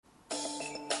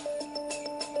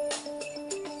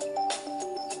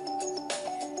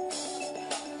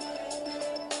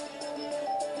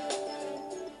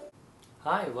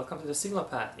Hi, welcome to the Signal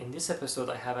Path. In this episode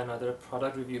I have another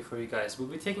product review for you guys. We'll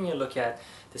be taking a look at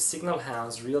the Signal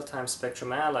Hound's real-time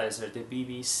spectrum analyzer, the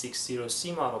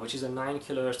BB60C model, which is a 9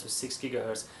 kHz to 6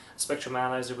 GHz spectrum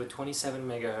analyzer with 27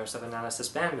 MHz of analysis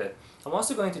bandwidth. I'm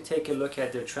also going to take a look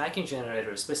at their tracking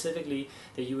generator, specifically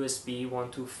the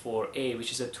BB60C,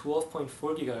 which is a 12.4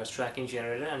 GHz tracking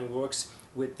generator and works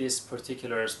with this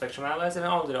particular spectrum analyzer and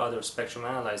all the other spectrum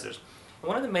analyzers.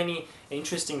 One of the many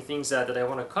interesting things that I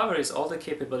want to cover is all the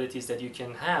capabilities that you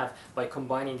can have by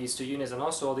combining these two units, and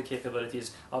also all the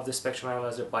capabilities of the spectrum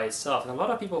analyzer by itself. And a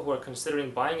lot of people who are considering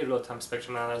buying a real-time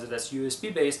spectrum analyzer that's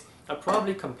USB based are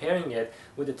probably comparing it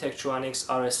with the Tektronix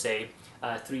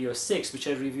RSA306, which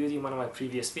I reviewed in one of my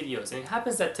previous videos. And it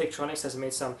happens that Tektronix has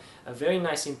made some very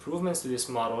nice improvements to this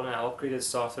model, and I upgraded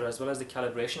software as well as the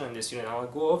calibration on this unit. I'll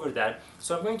go over that.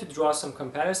 So I'm going to draw some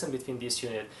comparison between this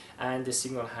unit and the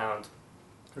Signal Hound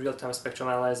real-time spectrum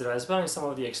analyzer as well in some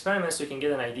of the experiments, so you can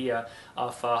get an idea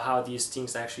of how these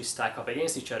things actually stack up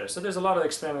against each other. So there's a lot of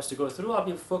experiments to go through. I'll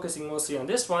be focusing mostly on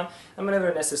this one, and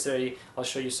whenever necessary I'll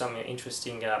show you some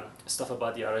interesting stuff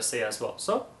about the RSA as well.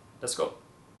 So let's go.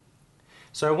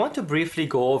 So I want to briefly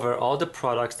go over all the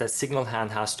products that Signal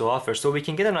Hound has to offer so we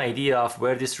can get an idea of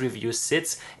where this review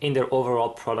sits in their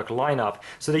overall product lineup.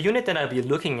 So the unit that I'll be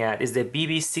looking at is the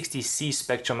BB60C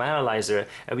spectrum analyzer,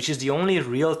 which is the only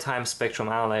real-time spectrum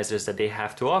analyzers that they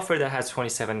have to offer that has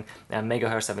 27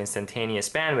 megahertz of instantaneous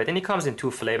bandwidth, and it comes in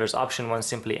two flavors. Option 1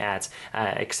 simply adds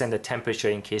extended temperature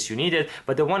in case you need it,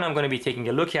 but the one I'm going to be taking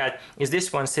a look at is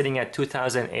this one sitting at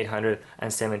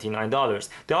 $2,879.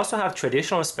 They also have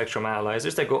traditional spectrum analyzers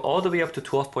that go all the way up to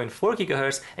 12.4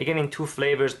 gigahertz, again in two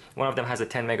flavors. One of them has a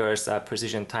 10 megahertz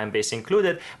precision time base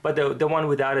included, but the one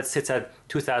without it sits at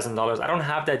 $2,000. I don't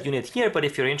have that unit here, but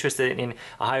if you're interested in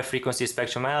a higher frequency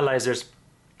spectrum analyzers,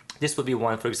 this would be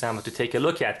one, for example, to take a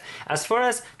look at. As far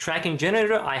as tracking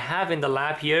generator, I have in the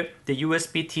lab here the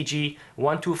USB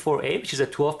TG124A, which is a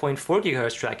 12.4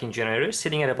 gigahertz tracking generator,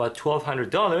 sitting at about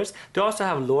 $1,200. They also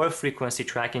have lower frequency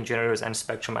tracking generators and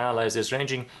spectrum analyzers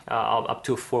ranging up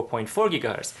to 4.4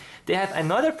 gigahertz. They have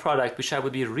another product which I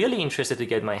would be really interested to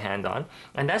get my hand on,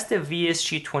 and that's the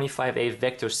VSG25A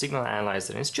vector signal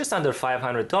analyzer. And it's just under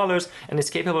 $500, and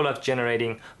it's capable of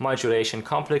generating modulation,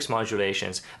 complex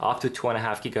modulations, up to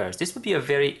 2.5 gigahertz. This would be a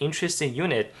very interesting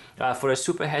unit for a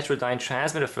super heterodyne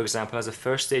transmitter, for example, as a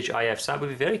first stage IF. So I would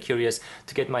be very curious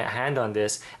to get my hand on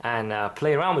this and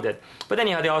play around with it. But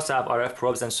anyhow, they also have RF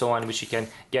probes and so on, which you can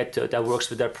get that works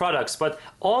with their products. But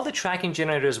all the tracking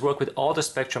generators work with all the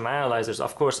spectrum analyzers,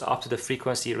 of course, up to the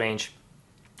frequency range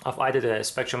of either the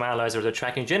spectrum analyzer or the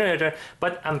tracking generator.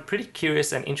 But I'm pretty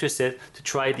curious and interested to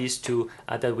try these two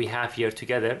that we have here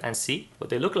together and see what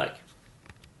they look like.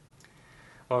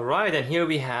 Alright, and here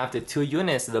we have the two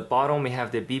units. At the bottom we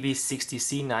have the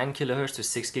BB60C 9 kHz to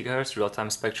 6 GHz real-time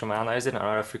spectrum analyzer and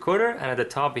RF recorder, and at the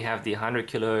top we have the 100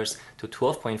 kHz to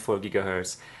 12.4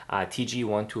 GHz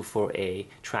TG124A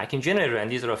tracking generator, and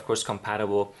these are of course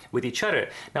compatible with each other.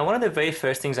 Now, one of the very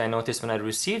first things I noticed when I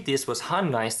received this was how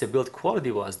nice the build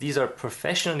quality was. These are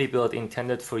professionally built,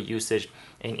 intended for usage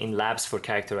in labs for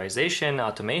characterization,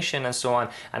 automation, and so on,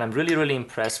 and I'm really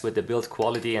impressed with the build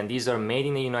quality. And these are made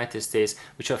in the United States,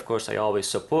 which of course I always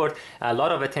support. A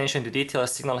lot of attention to detail.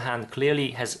 Signal Hound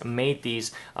clearly has made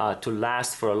these to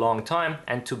last for a long time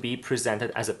and to be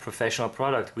presented as a professional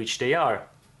product, which they are.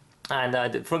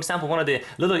 And for example, one of the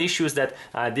little issues that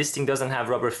this thing doesn't have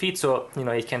rubber feet, so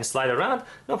it can slide around.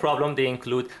 No problem, they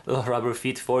include little rubber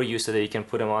feet for you so that you can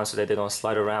put them on so that they don't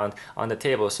slide around on the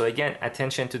table. So again,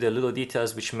 attention to the little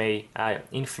details which may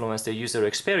influence the user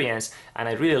experience, and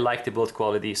I really like the build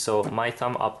quality, so my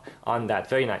thumb up on that.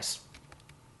 Very nice.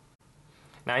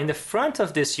 Now, in the front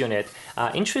of this unit,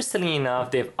 interestingly enough,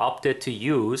 they've opted to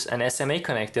use an SMA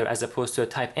connector as opposed to a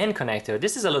Type N connector.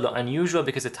 This is a little unusual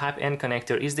because the Type N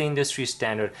connector is the industry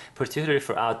standard, particularly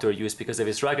for outdoor use because of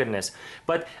its ruggedness.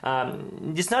 But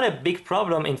it's not a big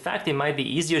problem. In fact, it might be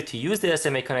easier to use the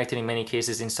SMA connector in many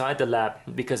cases inside the lab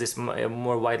because it's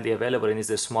more widely available and is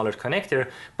a smaller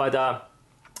connector. But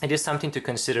it is something to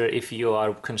consider if you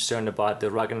are concerned about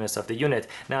the ruggedness of the unit.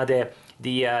 Now, there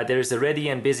is a ready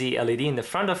and busy LED in the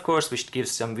front, of course, which gives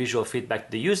some visual feedback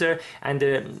to the user, and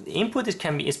the input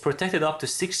is protected up to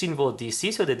 16 volt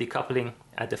DC, so the decoupling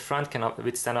at the front can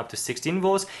withstand up to 16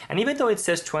 volts. And even though it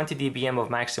says 20 dBm of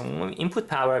maximum input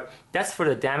power, that's for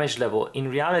the damage level. In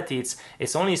reality,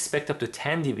 it's only spec'd up to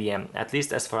 10 dBm, at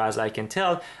least as far as I can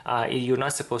tell. You're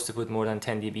not supposed to put more than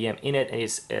 10 dBm in it, and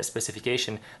its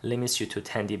specification limits you to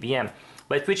 10 dBm.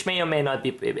 But which may or may not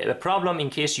be a problem. In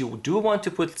case you do want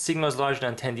to put signals larger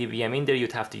than 10 dBm in there,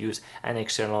 you'd have to use an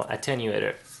external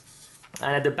attenuator.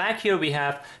 And at the back here we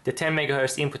have the 10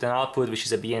 megahertz input and output, which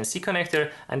is a BNC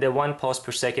connector, and the 1 pulse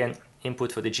per second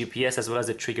input for the GPS, as well as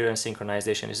the trigger and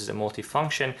synchronization. This is a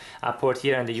multi-function port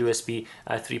here, and the USB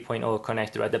 3.0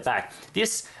 connector at the back.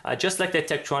 This, just like the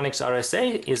Tektronix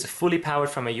RSA, is fully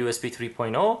powered from a USB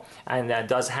 3.0, and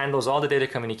that handles all the data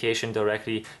communication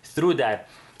directly through that.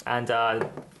 And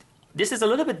this is a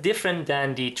little bit different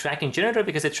than the tracking generator,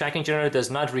 because the tracking generator does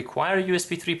not require a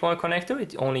USB 3.0 connector.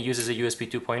 It only uses a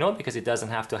USB 2.0 because it doesn't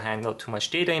have to handle too much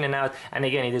data in and out. And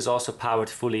again, it is also powered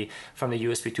fully from the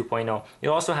USB 2.0. It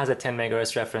also has a 10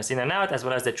 megahertz reference in and out, as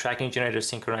well as the tracking generator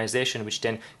synchronization, which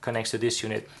then connects to this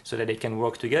unit so that they can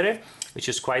work together, which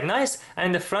is quite nice.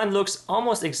 And the front looks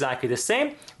almost exactly the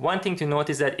same. One thing to note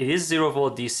is that it is 0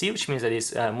 volt DC, which means that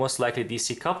it's most likely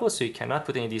DC coupled, so you cannot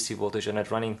put any DC voltage on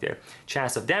it running there.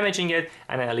 Chance of damaging it,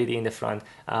 and an LED in the front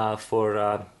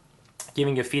for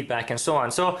giving you feedback and so on.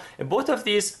 So both of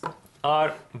these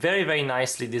are very, very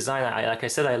nicely designed. Like I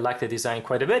said, I like the design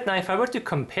quite a bit. Now, if I were to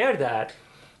compare that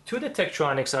to the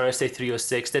Tektronix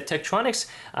RSA306, the Tektronix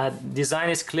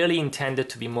design is clearly intended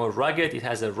to be more rugged. It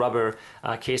has a rubber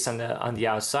case on the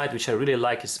outside, which I really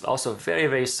like. It's also very,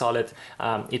 very solid.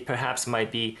 It perhaps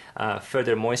might be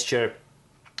further moisture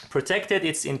protected.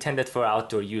 It's intended for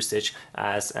outdoor usage,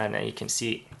 and you can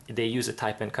see they use a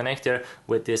Type N connector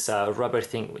with this rubber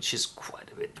thing, which is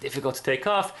quite a bit difficult to take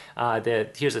off.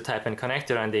 Here's a Type N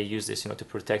connector, and they use this, to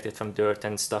protect it from dirt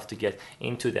and stuff to get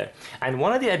into there. And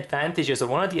one of the advantages, or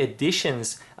one of the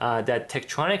additions that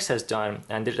Tektronix has done,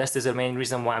 and that's the main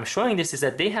reason why I'm showing this, is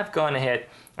that they have gone ahead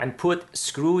and put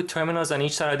screw terminals on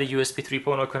each side of the USB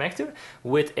 3.0 connector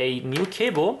with a new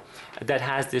cable that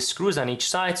has the screws on each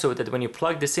side, so that when you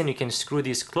plug this in, you can screw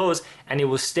these closed and it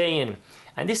will stay in.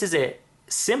 And this is a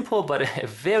simple but a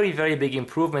very, very big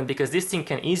improvement, because this thing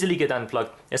can easily get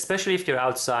unplugged, especially if you're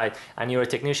outside and you're a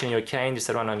technician, you're carrying this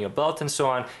around on your belt and so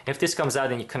on. If this comes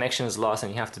out and your connection is lost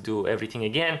and you have to do everything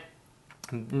again,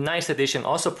 nice addition.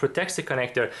 Also protects the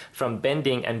connector from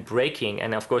bending and breaking,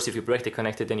 and of course if you break the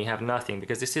connector then you have nothing,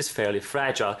 because this is fairly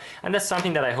fragile, and that's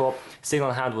something that I hope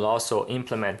Signal Hound will also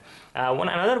implement.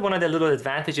 Another one of the little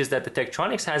advantages that the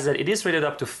Tektronix has, that it is rated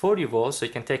up to 40 volts, so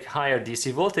you can take higher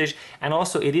DC voltage, and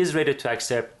also it is rated to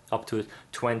accept up to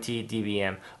 20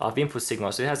 dBm of input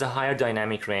signal, so it has a higher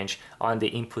dynamic range on the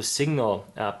input signal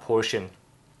portion.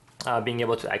 Being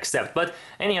able to accept. But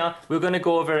anyhow, we're going to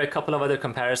go over a couple of other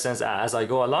comparisons as I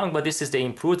go along, but this is the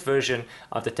improved version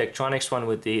of the Tektronix one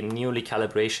with the newly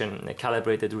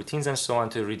calibrated routines and so on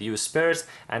to reduce spares,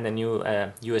 and the new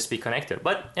USB connector.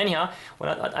 But anyhow,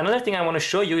 another thing I want to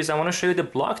show you is I want to show you the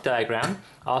block diagram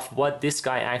of what this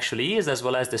guy actually is, as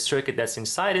well as the circuit that's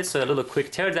inside it. So a little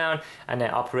quick teardown and an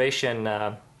operation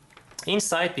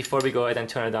inside before we go ahead and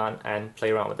turn it on and play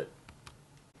around with it.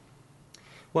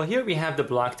 Well, here we have the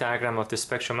block diagram of the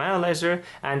spectrum analyzer,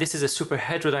 and this is a super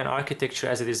heterodyne architecture,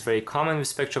 as it is very common with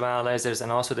spectrum analyzers,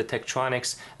 and also the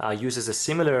Tektronix uses a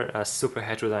similar super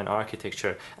heterodyne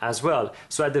architecture as well.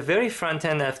 So at the very front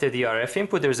end, after the RF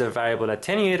input, there's a variable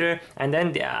attenuator, and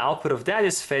then the output of that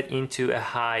is fed into a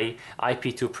high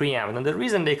IP2 preamp. And the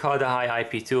reason they call it a high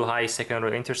IP2, high second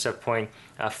order intercept point,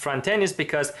 front end, is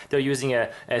because they're using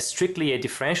strictly a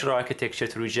differential architecture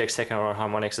to reject second order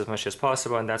harmonics as much as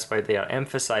possible, and that's why they are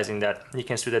emphasizing that. You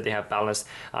can see that they have balanced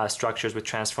structures with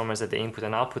transformers at the input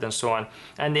and output and so on,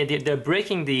 and they're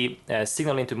breaking the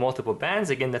signal into multiple bands.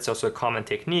 Again, that's also a common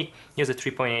technique. Here's a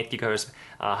 3.8 gigahertz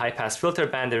high pass filter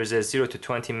band. There is a 0 to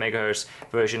 20 megahertz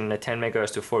version, and a 10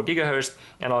 megahertz to 4 gigahertz,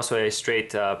 and also a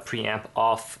straight preamp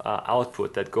off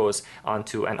output that goes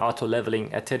onto an auto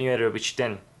leveling attenuator, which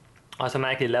then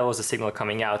automatically levels the signal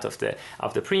coming out of the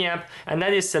preamp, and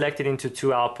that is selected into two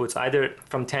outputs, either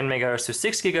from 10 megahertz to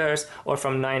 6 gigahertz or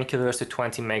from 9 kilohertz to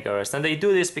 20 megahertz. And they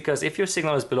do this because if your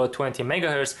signal is below 20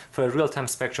 megahertz for a real-time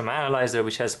spectrum analyzer,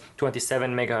 which has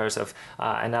 27 megahertz of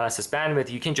analysis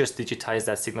bandwidth, you can just digitize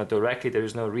that signal directly. There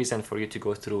is no reason for you to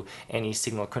go through any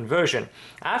signal conversion.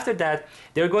 After that,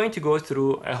 they're going to go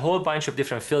through a whole bunch of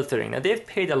different filtering. Now, they've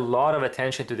paid a lot of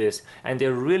attention to this, and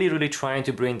they're really, really trying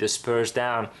to bring the spurs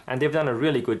down, and they've done a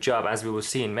really good job, as we will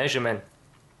see in measurement,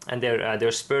 and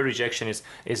their spur rejection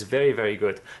is very, very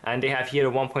good. And they have here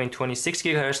a 1.26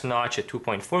 gigahertz notch, a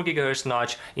 2.4 gigahertz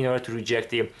notch, in order to reject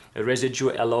the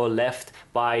residue LO left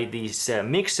by these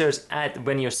mixers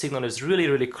when your signal is really,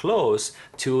 really close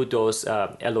to those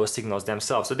LO signals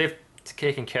themselves. So they've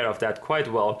taken care of that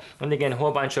quite well. And again, a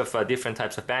whole bunch of different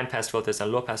types of band pass filters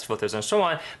and low pass filters and so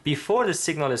on before the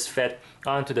signal is fed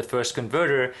onto the first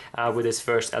converter with its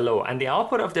first LO. And the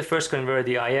output of the first converter,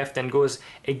 the IF, then goes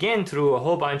again through a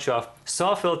whole bunch of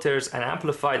SAW filters and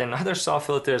amplified and other SAW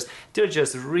filters. They're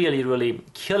just really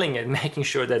killing it, making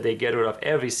sure that they get rid of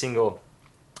every single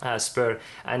spur,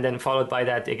 and then followed by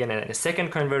that again a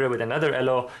second converter with another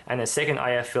LO and a second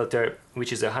IF filter,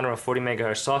 which is a 140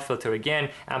 megahertz SAW filter again,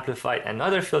 amplified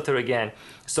another filter again.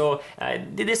 So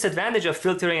the disadvantage of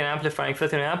filtering and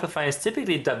amplifying is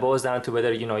typically that boils down to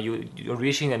whether you're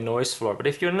reaching a noise floor. But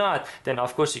if you're not, then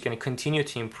of course you can continue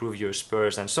to improve your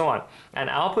spurs and so on. And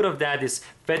output of that is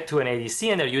fed to an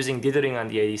ADC, and they're using dithering on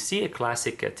the ADC, a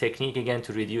classic technique again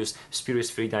to reduce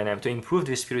spurious-free dynamic, to improve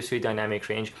the spurious-free dynamic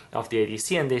range of the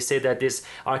ADC. And they say that this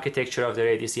architecture of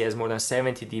their ADC has more than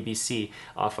 70 dBc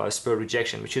of spur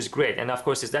rejection, which is great. And of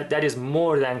course, that is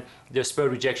more than the spur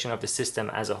rejection of the system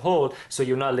as a whole, so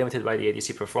you're not limited by the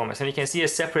ADC performance. And you can see a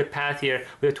separate path here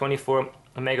with a 24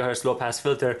 megahertz low pass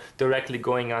filter directly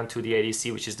going onto the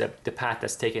ADC, which is the path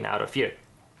that's taken out of here.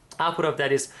 Output of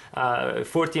that is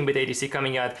 14-bit ADC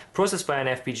coming out, processed by an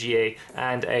FPGA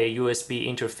and a USB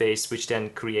interface, which then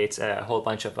creates a whole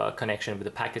bunch of connection with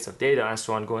the packets of data and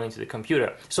so on going into the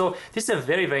computer. So this is a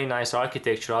very nice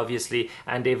architecture, obviously,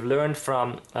 and they've learned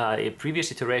from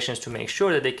previous iterations to make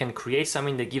sure that they can create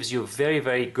something that gives you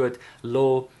very good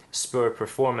low spur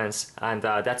performance, and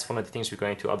that's one of the things we're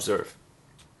going to observe.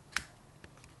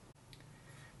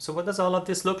 So what does all of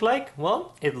this look like?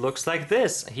 Well, it looks like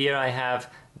this. Here I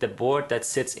have the board that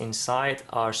sits inside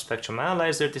our spectrum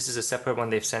analyzer. This is a separate one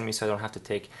they've sent me, so I don't have to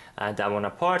take that one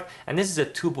apart. And this is a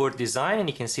two-board design, and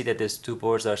you can see that these two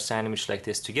boards are sandwiched like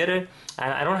this together.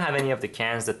 And I don't have any of the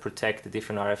cans that protect the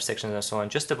different RF sections and so on,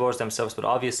 just the boards themselves. But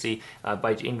obviously,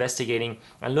 by investigating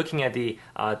and looking at the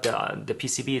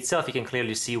PCB itself, you can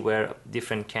clearly see where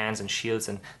different cans and shields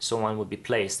and so on would be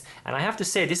placed. And I have to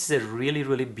say, this is a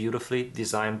really beautifully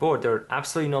designed board. There are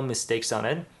absolutely no mistakes on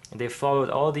it. They followed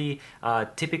all the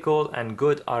typical and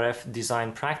good RF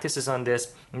design practices on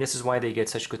this, and this is why they get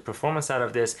such good performance out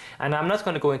of this. And I'm not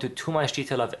going to go into too much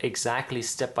detail of exactly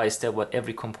step by step what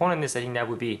every component is. I think that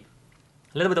would be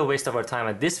a little bit of a waste of our time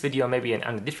at this video, maybe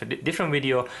on a different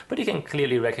video, but you can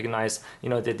clearly recognize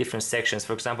the different sections.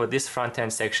 For example, this front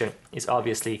end section is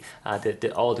obviously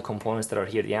all the components that are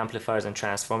here, the amplifiers and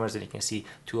transformers, and you can see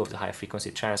two of the high frequency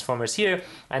transformers here,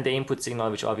 and the input signal,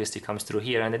 which obviously comes through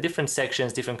here, and the different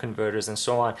sections, different converters and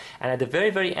so on. And at the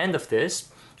very end of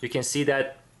this, you can see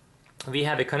that we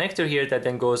have a connector here that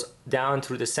then goes down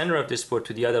through the center of this port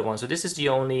to the other one. So this is the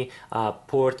only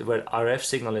port where RF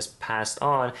signal is passed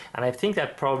on, and I think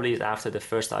that probably is after the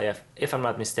first IF. If I'm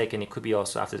not mistaken, it could be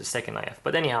also after the second IF.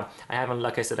 But anyhow,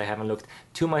 like I said, I haven't looked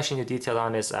too much into detail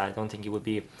on this. I don't think it would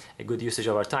be a good usage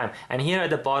of our time. And here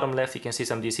at the bottom left, you can see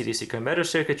some DC-DC converter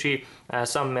circuitry,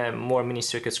 some more mini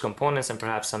circuits components, and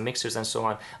perhaps some mixers and so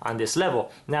on this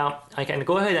level. Now, I can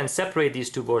go ahead and separate these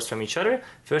two boards from each other.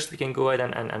 First, we can go ahead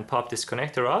and pop this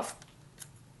connector off.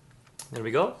 There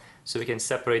we go. So we can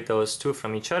separate those two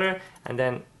from each other, and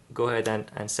then go ahead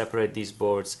and separate these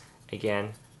boards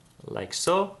again like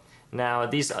so. Now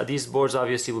these boards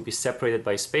obviously will be separated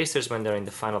by spacers when they're in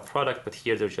the final product, but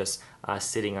here they're just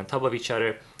sitting on top of each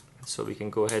other. So we can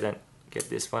go ahead and get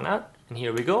this one out, and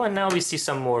here we go. And now we see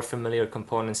some more familiar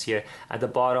components here at the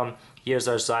bottom. Here's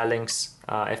our Xilinx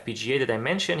FPGA that I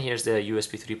mentioned. Here's the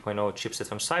USB 3.0 chipset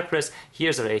from Cypress.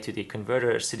 Here's our A to D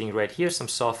converter sitting right here, some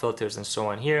SAW filters and so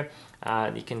on here.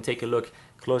 You can take a look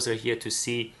closer here to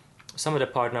see some of the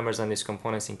part numbers on these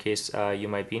components in case you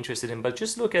might be interested in, but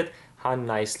just look at how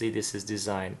nicely this is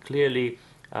designed. Clearly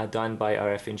done by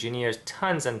RF engineers,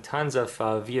 tons and tons of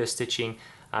VIA stitching,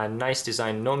 nice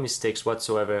design, no mistakes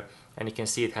whatsoever, and you can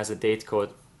see it has a date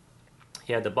code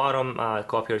here at the bottom,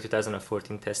 copyright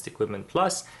 2014 test equipment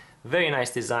plus. Very nice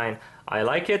design, I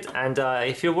like it. And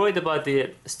if you're worried about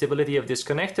the stability of this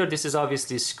connector, this is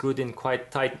obviously screwed in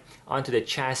quite tight onto the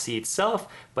chassis itself,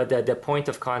 but the point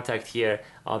of contact here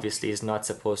obviously is not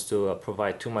supposed to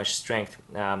provide too much strength.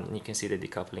 You can see the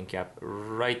decoupling cap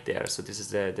right there. So this is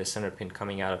the center pin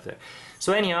coming out of there.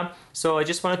 So anyhow, so I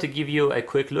just wanted to give you a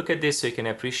quick look at this so you can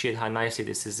appreciate how nicely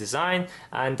this is designed.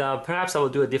 And perhaps I will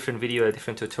do a different video, a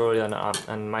different tutorial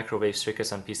on microwave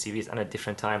circuits on PCBs at a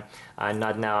different time.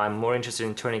 Not now. I'm more interested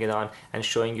in turning it on and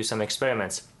showing you some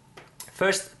experiments.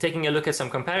 First, taking a look at some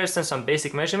comparisons, some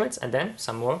basic measurements, and then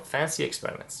some more fancy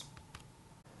experiments.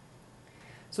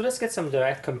 So let's get some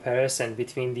direct comparison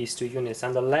between these two units.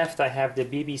 On the left, I have the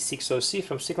BB60C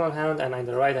from Signal Hound, and on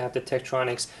the right, I have the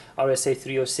Tektronix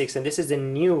RSA306, and this is the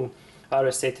new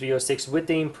RSA306 with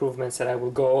the improvements that I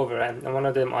will go over. And one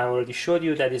of them I already showed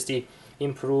you, that is the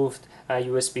improved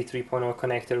USB 3.0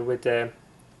 connector with the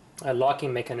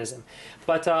locking mechanism.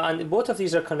 But and both of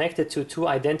these are connected to two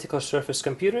identical Surface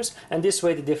computers, and this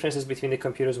way the differences between the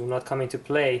computers will not come into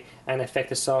play and affect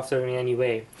the software in any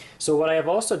way. So what I have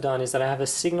also done is that I have a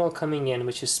signal coming in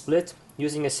which is split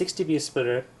using a 6 dB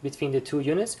splitter between the two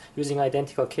units using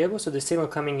identical cables, so the signal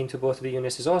coming into both of the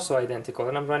units is also identical,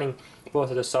 and I'm running both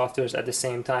of the softwares at the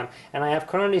same time, and I have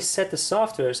currently set the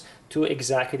softwares to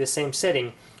exactly the same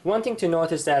setting. One thing to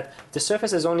note is that the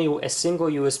Surface has only a single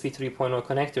USB 3.0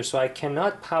 connector, so I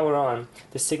cannot power on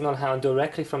the Signal Hound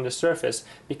directly from the Surface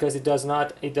because it does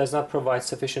not provide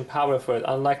sufficient power for it,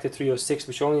 unlike the 306,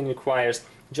 which only requires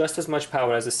just as much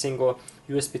power as a single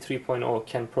USB 3.0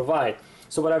 can provide.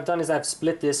 So what I've done is I've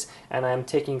split this, and I'm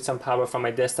taking some power from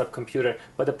my desktop computer,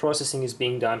 but the processing is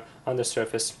being done on the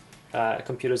Surface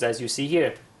computers, as you see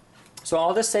here. So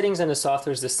all the settings and the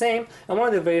software is the same, and one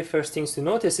of the very first things to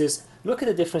notice is look at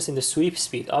the difference in the sweep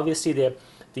speed. Obviously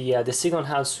the Signal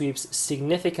Hound sweeps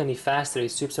significantly faster.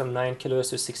 It sweeps from 9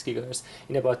 kHz to 6 GHz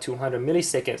in about 200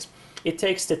 milliseconds. It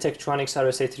takes the Tektronix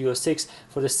RSA306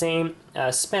 for the same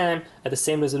span at the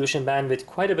same resolution bandwidth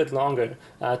quite a bit longer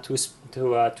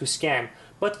to scan.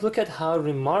 But look at how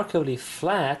remarkably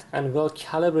flat and well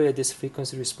calibrated this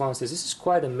frequency response is. This is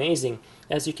quite amazing,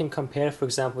 as you can compare, for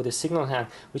example, with the Signal Hound,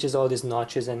 which has all these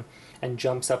notches and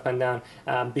jumps up and down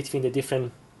between the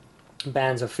different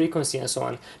bands of frequency and so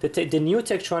on. The new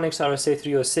Tektronix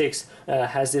RSA306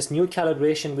 has this new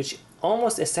calibration which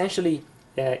almost essentially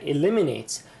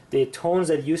eliminates the tones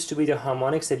that used to be, the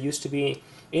harmonics that used to be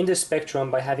in the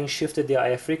spectrum, by having shifted the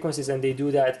IF frequencies, and they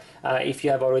do that if you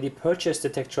have already purchased the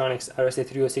Tektronix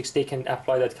RSA306, they can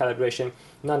apply that calibration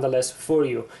nonetheless for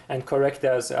you and correct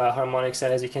those harmonics.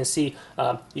 And as you can see,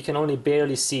 you can only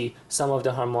barely see some of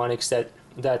the harmonics that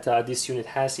this unit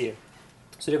has here.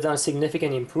 So they've done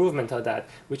significant improvement on that,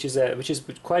 which is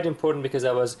quite important because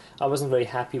I wasn't very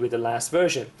happy with the last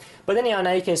version. But anyhow,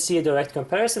 now you can see a direct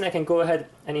comparison. I can go ahead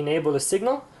and enable a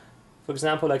signal, for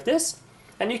example, like this,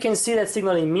 and you can see that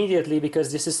signal immediately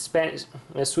because this is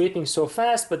sweeping so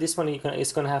fast, but this one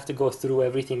is going to have to go through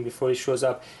everything before it shows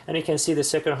up. And you can see the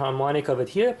second harmonic of it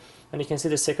here, and you can see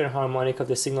the second harmonic of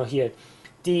the signal here.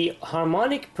 The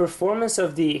harmonic performance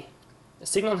of the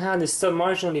Signal Hound is still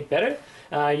marginally better.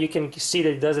 You can see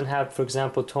that it doesn't have, for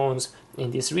example, tones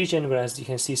in this region, whereas you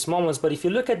can see small ones. But if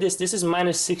you look at this, this is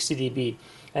minus 60 dB,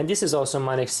 and this is also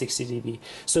minus 60 dB.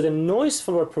 So the noise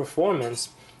floor performance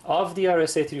of the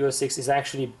RSA306 is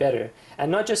actually better.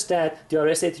 And not just that, the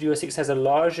RSA306 has a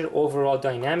larger overall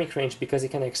dynamic range because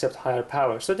it can accept higher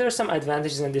power. So there are some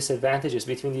advantages and disadvantages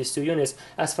between these two units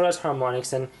as far as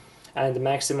harmonics and the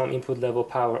maximum input level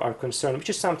power are concerned,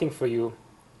 which is something for you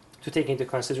to take into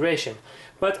consideration.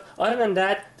 But other than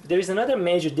that, there is another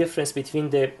major difference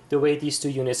between the way these two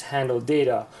units handle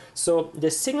data. So the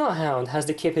Signal Hound has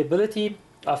the capability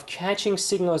of catching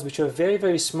signals which are very,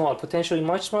 very small, potentially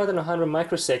much smaller than 100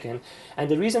 microsecond. And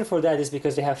the reason for that is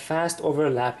because they have fast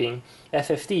overlapping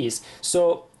FFTs.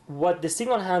 So what the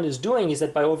Signal Hound is doing is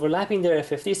that by overlapping their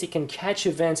FFTs, it can catch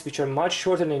events which are much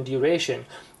shorter in duration.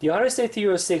 The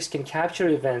RSA306 can capture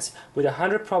events with a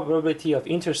 100 probability of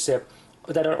intercept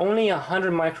that are only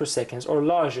 100 microseconds or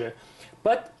larger.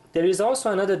 But there is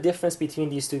also another difference between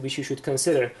these two which you should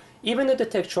consider. Even though the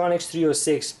Tektronix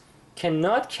 306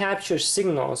 cannot capture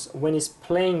signals when it's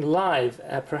playing live,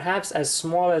 perhaps as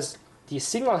small as the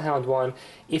Signal Hound one,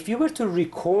 if you were to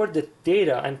record the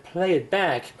data and play it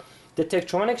back, the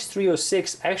Tektronix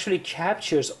 306 actually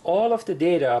captures all of the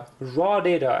data, raw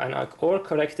data, and or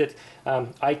corrected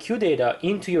IQ data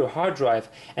into your hard drive.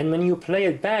 And when you play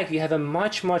it back, you have a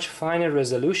much, much finer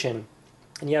resolution,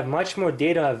 and you have much more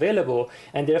data available,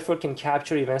 and therefore can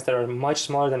capture events that are much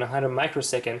smaller than 100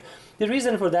 microsecond. The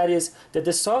reason for that is that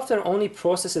the software only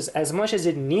processes as much as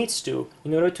it needs to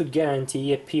in order to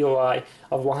guarantee a POI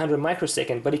of 100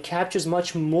 microsecond, but it captures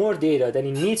much more data than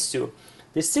it needs to.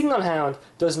 The Signal Hound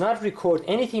does not record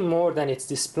anything more than it's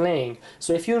displaying.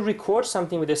 So if you record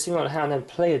something with the Signal Hound and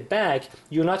play it back,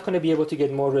 you're not going to be able to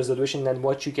get more resolution than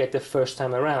what you get the first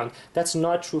time around. That's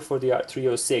not true for the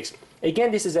R306.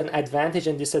 Again, this is an advantage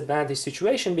and disadvantage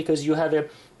situation because you have a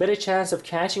better chance of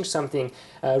catching something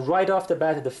right off the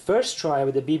bat at the first try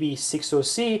with the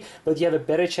BB60C, but you have a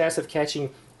better chance of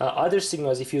catching other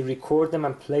signals if you record them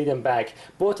and play them back.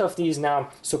 Both of these now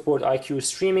support IQ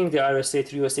streaming. The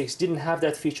RSA306 didn't have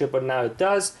that feature, but now it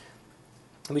does.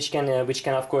 which can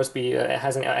of course be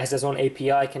has its own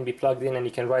API, can be plugged in, and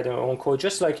you can write your own code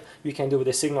just like you can do with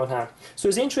the Signal Hound. So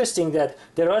it's interesting that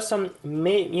there are some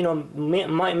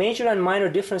major and minor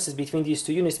differences between these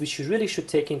two units, which you really should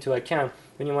take into account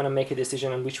when you want to make a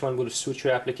decision on which one will suit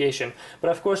your application. But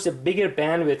of course, the bigger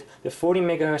bandwidth, the 40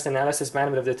 megahertz analysis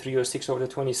bandwidth of the 306 over the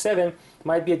 27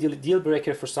 might be a deal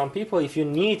breaker for some people. If you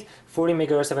need 40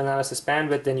 megahertz of analysis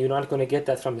bandwidth, then you're not going to get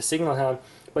that from the Signal Hound.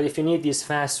 But if you need this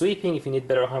fast sweeping, if you need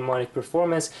better harmonic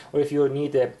performance, or if you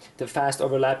need the fast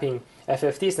overlapping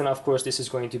FFTs, then of course this is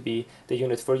going to be the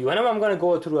unit for you. And I'm going to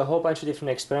go through a whole bunch of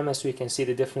different experiments so you can see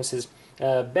the differences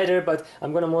better, but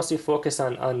I'm going to mostly focus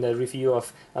on the review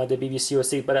of the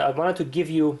BB60C. But I wanted to give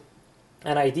you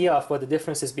an idea of what the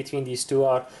differences between these two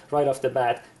are right off the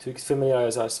bat to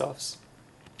familiarize ourselves.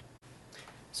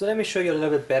 So let me show you a little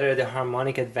bit better the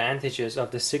harmonic advantages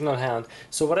of the Signal Hound.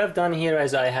 So what I've done here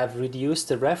is I have reduced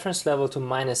the reference level to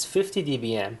minus 50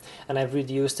 dBm, and I've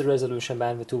reduced the resolution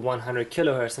bandwidth to 100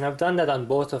 kilohertz. And I've done that on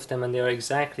both of them, and they are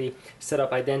exactly set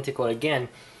up identical. Again,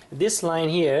 this line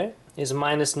here is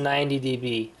minus 90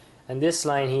 dB, and this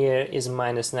line here is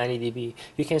minus 90 dB.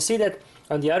 You can see that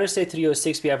on the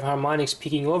RSA306 we have harmonics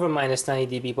peaking over minus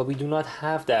 90 dB, but we do not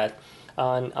have that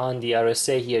on the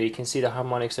RSA here. You can see the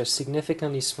harmonics are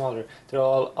significantly smaller. They're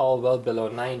all well below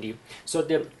 90.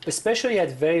 So especially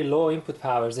at very low input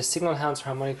powers, the Signal Hound's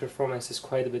harmonic performance is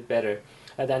quite a bit better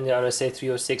than the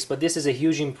RSA306. But this is a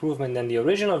huge improvement than the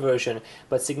original version,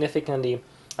 but significantly,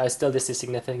 still this is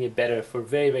significantly better for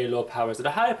very, very low powers. At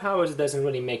the higher powers, it doesn't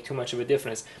really make too much of a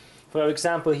difference. For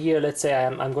example, here, let's say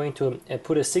I'm going to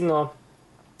put a signal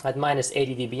at minus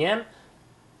 80 dBm,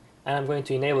 and I'm going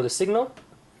to enable the signal.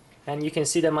 And you can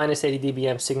see the minus 80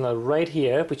 dBm signal right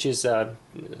here, which is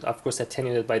of course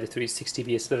attenuated by the 360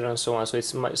 dB splitter and so on, so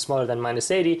it's much smaller than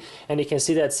minus 80. And you can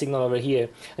see that signal over here,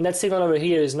 and that signal over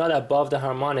here is not above the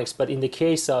harmonics, but in the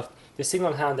case of the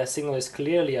Signal Hound, that signal is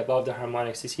clearly above the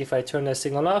harmonics. You see, if I turn that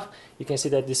signal off, you can see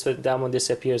that that one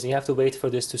disappears, and you have to wait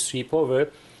for this to sweep over.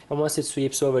 And once it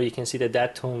sweeps over, you can see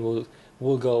that tone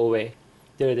will go away.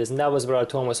 There it is, and that was where our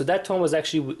tone was. So that tone was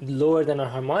actually lower than our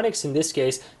harmonics. In this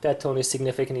case, that tone is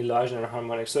significantly larger than our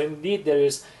harmonics. So indeed, there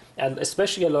is,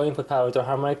 especially at low input power, the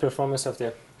harmonic performance of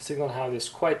the Signal Hound is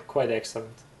quite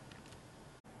excellent.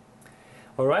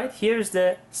 Alright, here's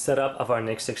the setup of our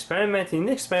next experiment. In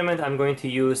the experiment, I'm going to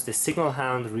use the Signal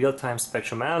Hound real-time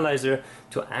spectrum analyzer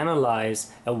to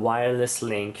analyze a wireless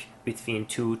link between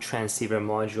two transceiver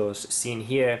modules seen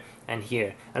here and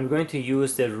here. I'm going to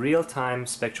use the real-time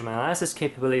spectrum analysis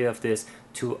capability of this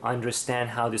to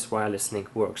understand how this wireless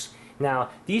link works. Now,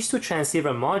 these two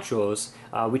transceiver modules,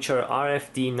 which are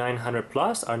RFD 900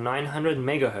 plus, are 900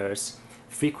 megahertz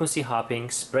frequency hopping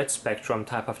spread spectrum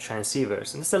type of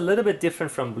transceivers. And it's a little bit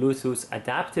different from Bluetooth's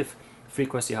adaptive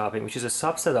frequency hopping, which is a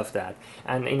subset of that.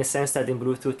 And in the sense that in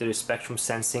Bluetooth there is spectrum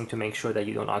sensing to make sure that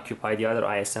you don't occupy the other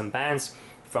ISM bands,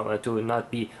 to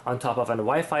not be on top of a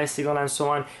Wi-Fi signal and so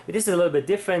on. It is a little bit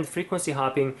different. Frequency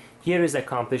hopping here is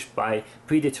accomplished by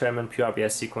predetermined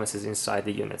PRBS sequences inside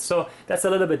the unit. So that's a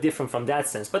little bit different from that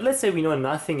sense. But let's say we know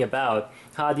nothing about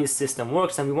how this system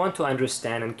works, and we want to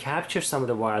understand and capture some of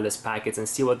the wireless packets and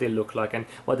see what they look like and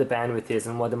what the bandwidth is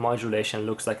and what the modulation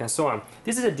looks like and so on.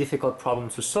 This is a difficult problem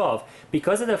to solve.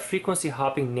 Because of the frequency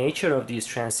hopping nature of these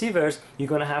transceivers, you're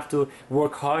going to have to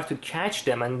work hard to catch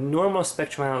them, and normal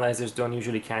spectrum analyzers don't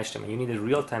usually catch them. You need a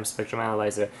real-time spectrum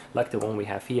analyzer like the one we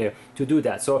have here to do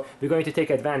that. So we're going to take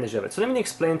advantage of it. So let me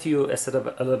explain to you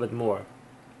a little bit more.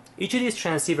 Each of these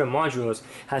transceiver modules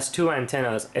has two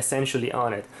antennas essentially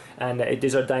on it, and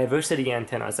these are diversity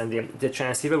antennas, and the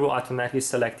transceiver will automatically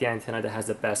select the antenna that has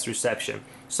the best reception.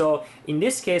 So in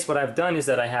this case, what I've done is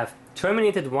that I have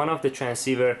terminated one of the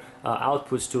transceiver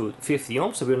outputs to 50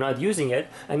 ohms, so we're not using it,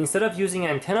 and instead of using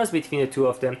antennas between the two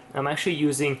of them, I'm actually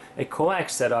using a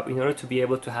coax setup in order to be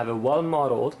able to have a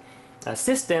well-modeled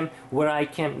system where I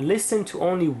can listen to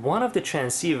only one of the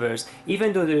transceivers,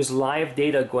 even though there's live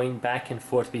data going back and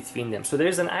forth between them. So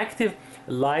there's an active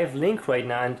live link right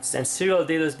now, and serial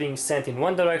data is being sent in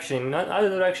one direction, in another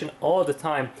direction all the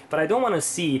time, but I don't want to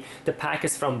see the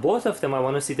packets from both of them. I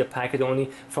want to see the packet only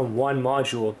from one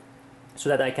module, so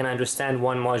that I can understand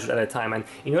one module at a time. And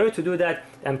in order to do that,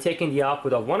 I'm taking the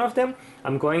output of one of them,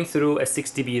 I'm going through a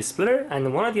 6 dB splitter,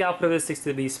 and one of the output of the 6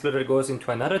 dB splitter goes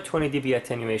into another 20 dB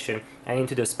attenuation and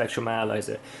into the spectrum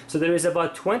analyzer. So there is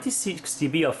about 26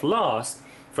 dB of loss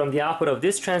from the output of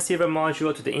this transceiver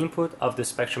module to the input of the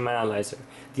spectrum analyzer.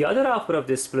 The other output of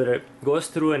this splitter goes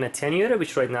through an attenuator,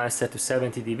 which right now is set to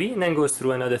 70 dB, and then goes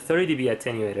through another 30 dB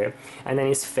attenuator, and then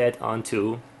is fed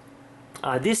onto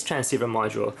this transceiver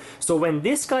module. So when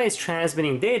this guy is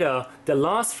transmitting data, the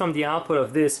loss from the output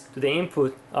of this to the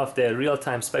input of the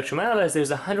real-time spectrum analyzer is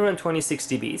 126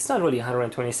 dB. It's not really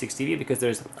 126 dB because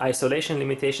there's isolation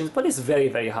limitations, but it's very,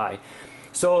 very high.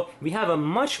 So we have a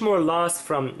much more loss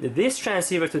from this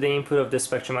transceiver to the input of the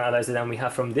spectrum analyzer than we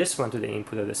have from this one to the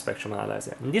input of the spectrum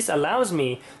analyzer. And this allows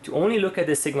me to only look at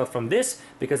the signal from this,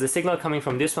 because the signal coming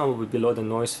from this one will be below the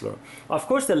noise floor. Of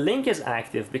course, the link is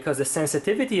active because the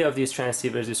sensitivity of these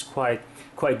transceivers is quite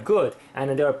good,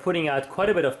 and they are putting out quite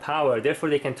a bit of power. Therefore,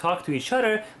 they can talk to each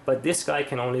other, but this guy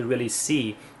can only really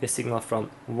see the signal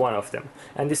from one of them.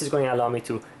 And this is going to allow me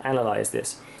to analyze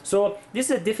this. So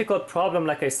this is a difficult problem,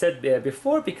 like I said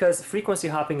before, because frequency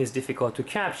hopping is difficult to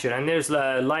capture. And there's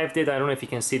live data. I don't know if you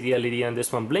can see the LED on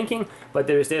this one blinking, but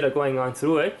there is data going on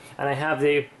through it. And I have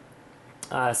the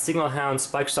Signal Hound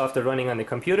spike software running on the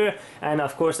computer, and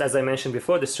of course, as I mentioned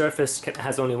before, the surface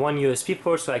has only one USB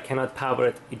port, so I cannot power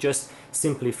it just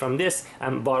simply from this.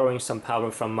 I'm borrowing some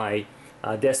power from my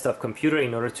desktop computer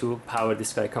in order to power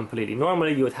this guy completely.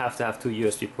 Normally you would have to have two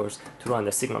USB ports to run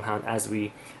the Signal Hound,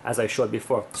 as I showed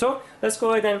before. So let's go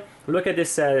ahead and look at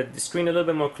this screen a little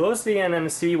bit more closely and then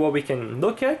see what we can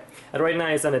look at. And right now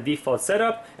it's on a default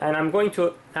setup, and I'm going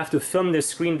to have to film this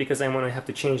screen because I'm going to have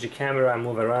to change the camera and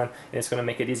move around, and it's going to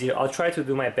make it easier. I'll try to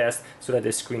do my best so that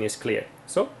the screen is clear.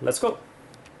 So let's go.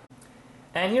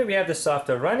 And here we have the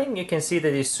software running. You can see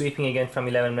that it's sweeping again from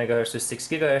 11 MHz to 6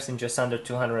 GHz in just under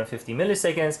 250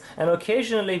 milliseconds, and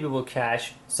occasionally we will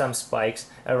catch some spikes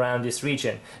around this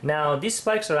region. Now these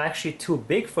spikes are actually too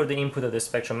big for the input of the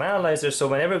spectrum analyzer, so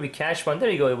whenever we catch one, there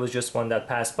you go, it was just one that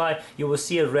passed by, you will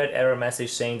see a red error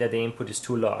message saying that the input is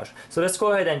too large. So let's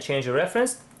go ahead and change the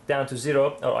reference down to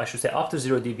 0, or I should say up to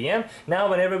 0 dBm. Now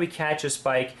whenever we catch a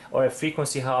spike or a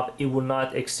frequency hop, it will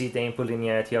not exceed the input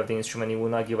linearity of the instrument. It will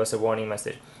not give us a warning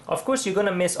message. Of course, you're going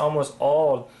to miss almost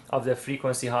all of the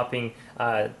frequency hopping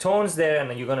tones there,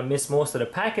 and you're going to miss most of the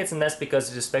packets, and that's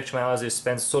because the spectrum analyzer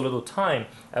spends so little time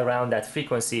around that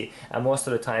frequency, and most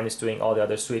of the time it's doing all the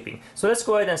other sweeping. So let's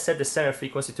go ahead and set the center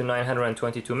frequency to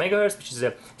 922 MHz, which is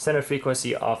the center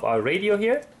frequency of our radio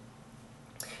here.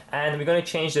 And we're going to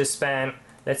change the span,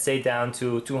 let's say, down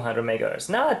to 200 megahertz.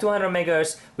 Now at 200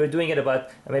 megahertz, we're doing it about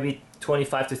maybe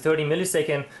 25 to 30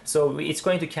 milliseconds, so it's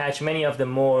going to catch many of the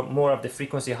more of the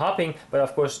frequency hopping, but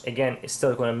of course, again, it's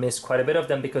still going to miss quite a bit of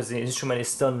them because the instrument is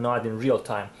still not in real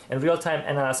time. And real time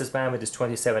analysis bandwidth is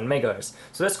 27 megahertz.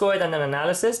 So let's go ahead and then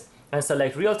analysis and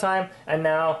select real time, and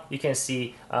now you can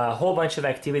see a whole bunch of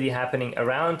activity happening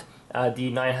around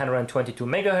the 922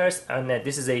 megahertz, and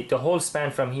this is the whole span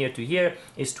from here to here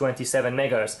is 27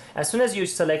 megahertz. As soon as you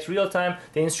select real time,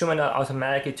 the instrument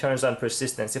automatically turns on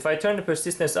persistence. If I turn the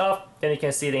persistence off, then you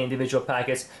can see the individual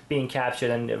packets being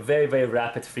captured and very, very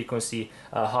rapid frequency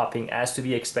hopping, as to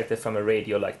be expected from a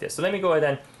radio like this. So let me go ahead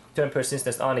and turn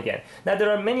persistence on again. Now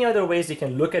there are many other ways you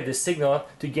can look at the signal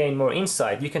to gain more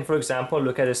insight. You can, for example,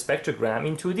 look at a spectrogram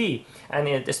in 2D, and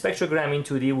the spectrogram in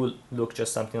 2D will look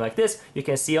just something like this. You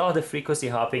can see all the frequency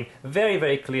hopping very,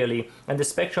 very clearly, and the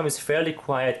spectrum is fairly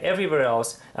quiet everywhere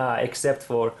else except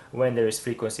for when there is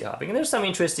frequency hopping. And there's some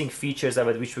interesting features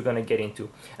about which we're going to get into.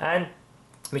 And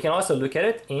we can also look at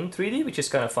it in 3D, which is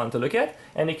kind of fun to look at,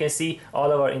 and you can see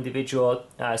all of our individual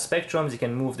spectrums. You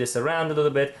can move this around a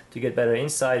little bit to get better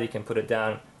insight. You can put it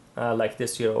down like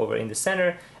this here over in the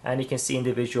center, and you can see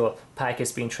individual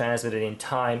packets being transmitted in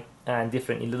time and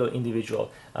different little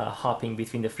individual hopping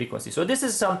between the frequencies. So this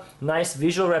is some nice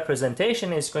visual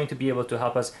representation. It's going to be able to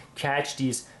help us catch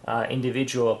these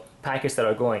individual packets that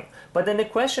are going. But then the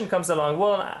question comes along,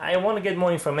 well, I want to get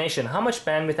more information. How much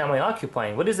bandwidth am I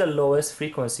occupying? What is the lowest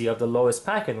frequency of the lowest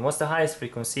packet? And what's the highest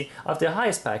frequency of the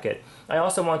highest packet? I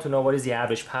also want to know what is the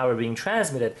average power being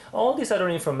transmitted. All this other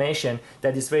information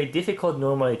that is very difficult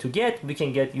normally to get, we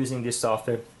can get using this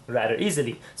software rather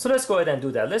easily. So let's go ahead and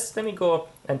do that. Let me go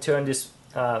and turn this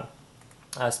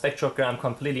spectrogram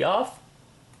completely off,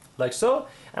 like so,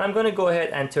 and I'm going to go ahead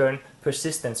and turn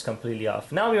persistence completely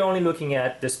off. Now we're only looking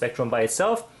at the spectrum by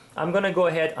itself. I'm going to go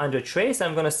ahead under trace.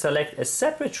 I'm going to select a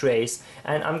separate trace,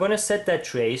 and I'm going to set that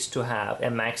trace to have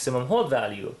a maximum hold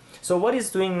value. So what it's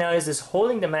doing now is it's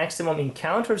holding the maximum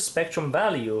encountered spectrum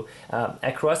value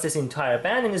across this entire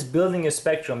band, and is building a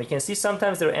spectrum. You can see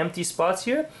sometimes there are empty spots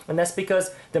here, and that's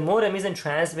because the modem isn't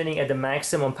transmitting at the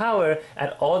maximum power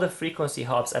at all the frequency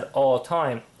hops at all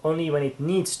time, only when it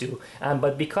needs to.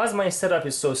 But because my setup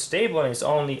is so stable and it's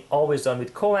only always done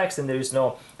with coax, and there is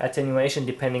no attenuation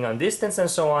depending on distance and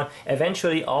so on,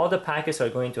 eventually all the packets are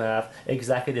going to have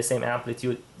exactly the same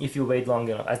amplitude if you wait long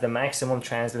enough as the maximum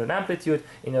transmitted amplitude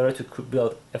in order to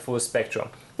build a full spectrum.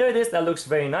 there it is. That looks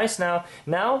very nice now.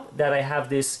 Now that I have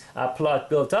this plot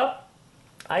built up,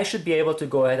 I should be able to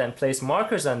go ahead and place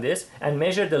markers on this and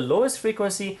measure the lowest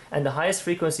frequency and the highest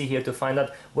frequency here to find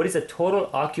out what is the total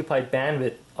occupied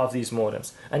bandwidth of these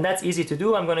modems. And that's easy to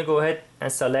do. I'm going to go ahead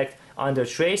and select under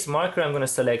trace marker. I'm going to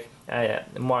select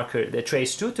marker, the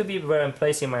trace 2 to be where I'm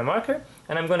placing my marker.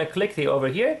 And I'm going to click over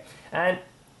here, and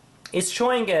it's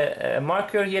showing a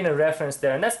marker here and a reference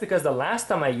there, and that's because the last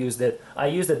time I used it, I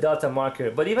used a delta marker,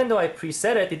 but even though I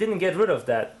preset it, it didn't get rid of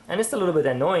that. And it's a little bit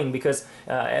annoying because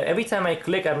every time I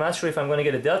click, I'm not sure if I'm going to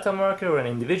get a delta marker or an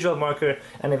individual marker,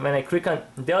 and when I click on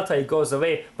delta, it goes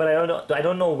away, but I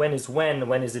don't know when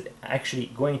is it actually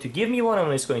going to give me one, and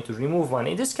when it's going to remove one.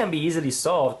 And this can be easily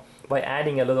solved by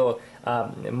adding a little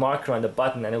marker on the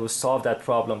button, and it will solve that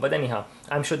problem. But anyhow,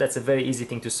 I'm sure that's a very easy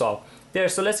thing to solve. There,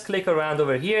 so let's click around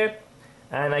over here,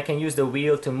 and I can use the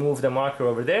wheel to move the marker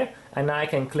over there, and now I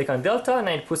can click on delta, and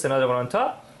it puts another one on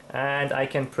top, and I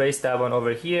can place that one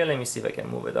over here. Let me see if I can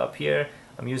move it up here.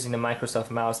 I'm using the Microsoft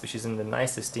mouse, which isn't the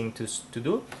nicest thing to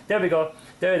do. There we go.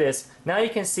 There it is. Now you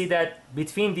can see that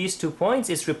between these 2 points,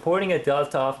 it's reporting a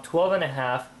delta of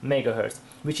 12.5 megahertz,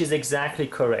 which is exactly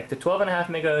correct. The 12.5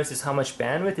 megahertz is how much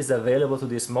bandwidth is available to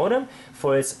this modem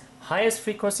for its highest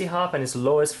frequency hop and its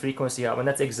lowest frequency hop, and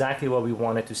that's exactly what we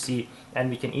wanted to see, and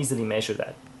we can easily measure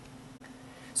that.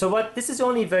 So this is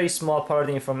only a very small part of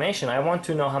the information. I want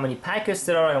to know how many packets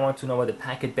there are, I want to know what the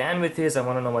packet bandwidth is, I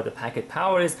want to know what the packet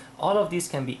power is. All of these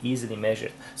can be easily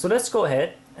measured. So let's go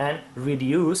ahead and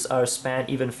reduce our span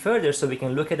even further so we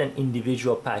can look at an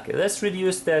individual packet. Let's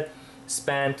reduce that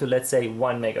span to, let's say,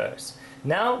 1 megahertz.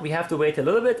 Now we have to wait a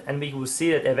little bit, and we will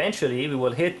see that eventually we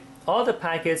will hit all the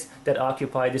packets that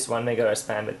occupy this 1 megahertz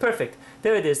bandwidth. Perfect.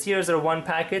 There it is. Here's our one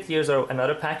packet. Here's our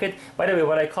another packet. By the way,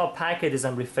 what I call packet is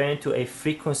I'm referring to a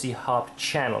frequency hop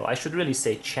channel. I should really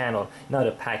say channel, not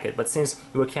a packet. But since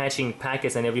we're catching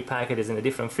packets and every packet is in a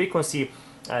different frequency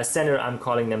center, I'm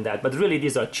calling them that. But really,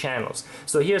 these are channels.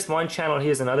 So here's one channel,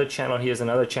 here's another channel, here's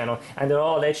another channel, and they're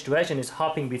all edge to edge, and it's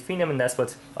hopping between them, and that's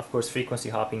what, of course, frequency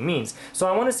hopping means. So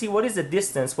I want to see what is the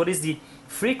distance, what is the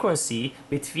frequency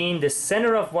between the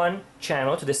center of one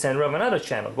channel to the center of another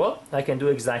channel. Well, I can do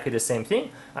exactly the same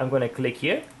thing. I'm going to click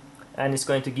here, and it's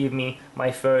going to give me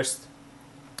my first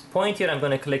point here. I'm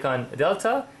going to click on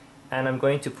delta, and I'm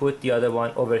going to put the other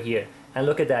one over here. And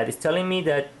look at that, it's telling me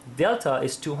that delta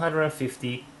is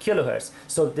 250 kilohertz.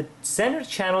 So the center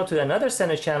channel to another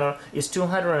center channel is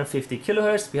 250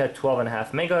 kilohertz. We have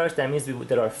 12.5 megahertz. That means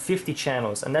there are 50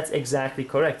 channels, and that's exactly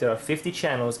correct. There are 50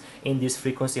 channels in this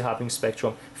frequency hopping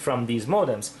spectrum from these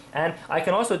modems. And I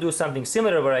can also do something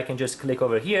similar where I can just click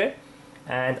over here,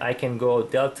 and I can go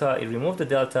delta, remove the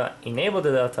delta, enable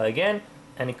the delta again,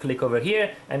 and click over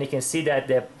here, and you can see that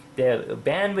the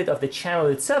bandwidth of the channel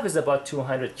itself is about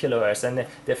 200 kilohertz, and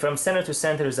the from center to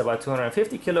center is about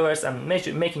 250 kilohertz. I'm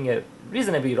making a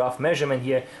reasonably rough measurement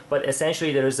here, but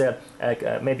essentially there is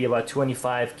maybe about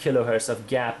 25 kilohertz of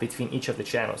gap between each of the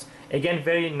channels. Again,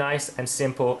 very nice and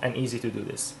simple and easy to do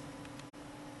this.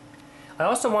 I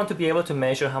also want to be able to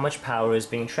measure how much power is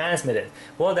being transmitted.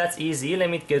 Well, that's easy. Let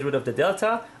me get rid of the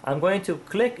delta. I'm going to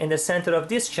click in the center of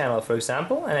this channel, for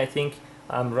example, and I think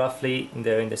I'm roughly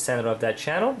there in the center of that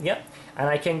channel. Yep. And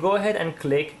I can go ahead and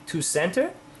click to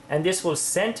center, and this will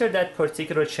center that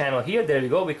particular channel here. There we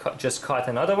go. We just caught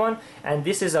another one, and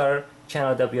this is our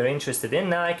channel that we are interested in.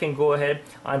 Now I can go ahead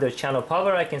under channel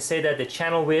power. I can say that the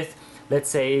channel width, let's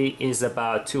say, is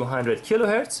about 200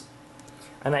 kilohertz,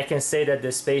 and I can say that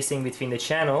the spacing between the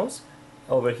channels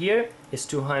over here is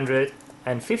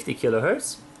 250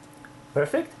 kilohertz.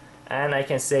 Perfect. And I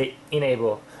can say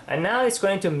enable. And now it's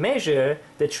going to measure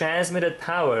the transmitted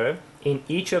power in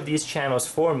each of these channels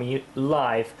for me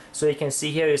live. So you can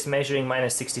see here it's measuring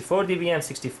minus 64 dBm,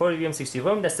 64 dBm,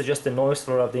 64 dBm. That's just the noise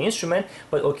floor of the instrument.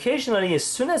 But occasionally, as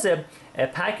soon as a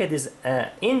packet is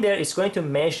in there, it's going to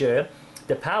measure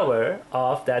the power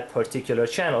of that particular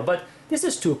channel. But this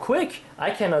is too quick.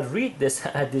 I cannot read this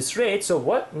at this rate. So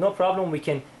what? No problem. We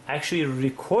can actually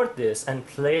record this and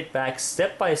play it back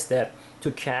step by step to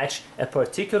catch a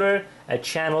particular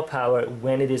channel power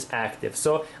when it is active.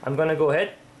 So I'm going to go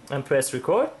ahead and press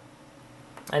record,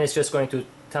 and it's just going to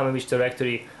tell me which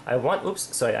directory I want. Oops,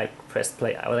 sorry, I pressed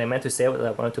play. What I meant to say was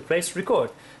I wanted to place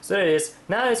record. So there it is.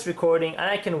 Now it's recording,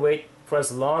 and I can wait for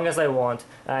as long as I want.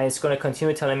 It's going to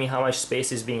continue telling me how much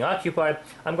space is being occupied.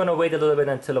 I'm going to wait a little bit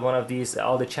until one of these,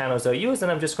 all the channels are used,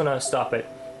 and I'm just going to stop it.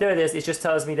 There it is. It just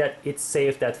tells me that it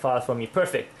saved that file for me.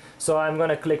 Perfect. So I'm going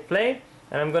to click play,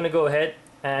 and I'm going to go ahead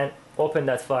and open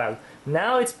that file.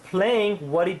 Now it's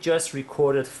playing what it just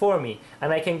recorded for me,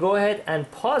 and I can go ahead and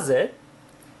pause it,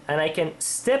 and I can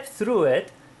step through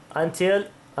it until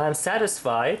I'm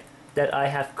satisfied that I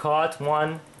have caught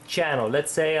one channel.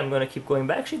 Let's say I'm going to keep going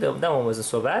back. Actually, that one wasn't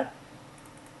so bad.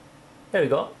 There we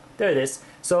go. There it is.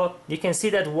 So you can see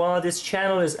that while this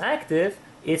channel is active,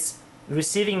 it's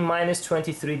receiving minus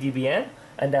 23 dBm,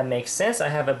 and that makes sense. I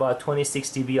have about 26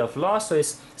 dB of loss, so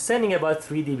it's sending about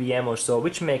 3 dBm or so,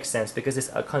 which makes sense because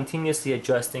it's continuously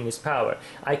adjusting its power.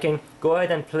 I can go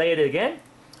ahead and play it again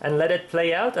and let it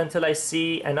play out until I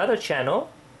see another channel,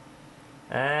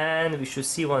 and we should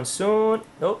see one soon.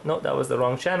 Oh no, that was the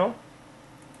wrong channel.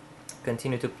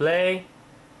 Continue to play,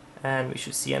 and we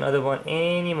should see another one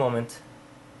any moment.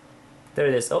 There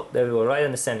it is. Oh, there we go, right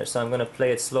in the center. So I'm going to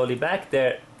play it slowly back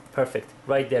there. Perfect,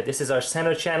 right there. This is our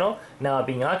center channel now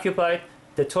being occupied.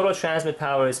 The total transmit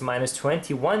power is minus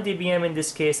 21 dBm in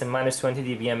this case, and minus 20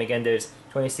 dBm again. There's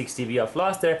 26 dB of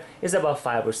loss. There is about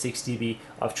 5 or 6 dB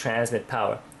of transmit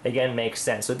power. Again, makes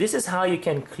sense. So this is how you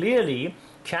can clearly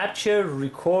capture,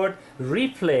 record,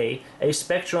 replay a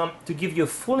spectrum to give you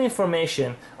full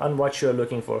information on what you're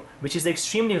looking for, which is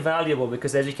extremely valuable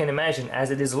because, as you can imagine, as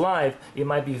it is live, it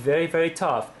might be very, very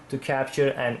tough to capture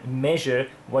and measure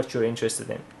what you're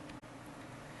interested in.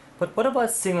 But what about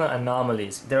signal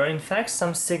anomalies? There are in fact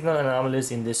some signal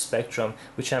anomalies in this spectrum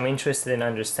which I'm interested in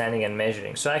understanding and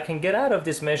measuring. So I can get out of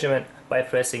this measurement by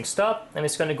pressing stop, and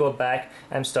it's going to go back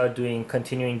and start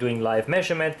continuing doing live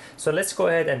measurement. So let's go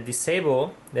ahead and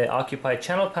disable the occupied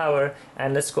channel power,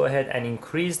 and let's go ahead and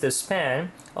increase the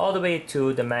span all the way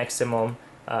to the maximum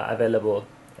available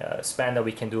span that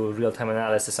we can do real-time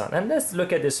analysis on. And let's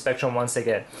look at this spectrum once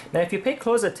again. Now if you pay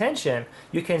close attention,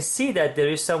 you can see that there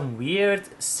is some weird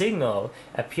signal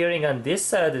appearing on this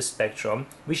side of the spectrum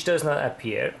which does not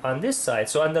appear on this side.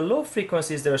 So on the low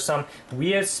frequencies there are some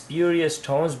weird spurious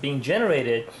tones being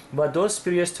generated, but those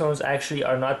spurious tones actually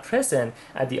are not present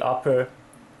at the upper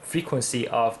frequency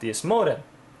of this modem.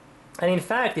 And in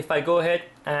fact, if I go ahead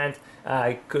and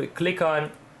click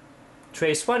on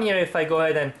trace 1 here, if I go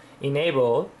ahead and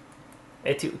enable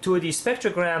a 2D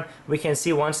spectrogram, we can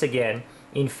see once again,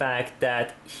 in fact,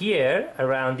 that here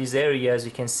around these areas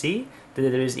you can see that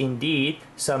there is indeed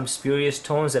some spurious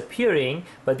tones appearing,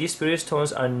 but these spurious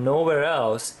tones are nowhere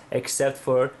else except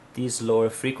for these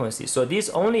lower frequencies. So these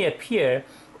only appear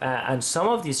on some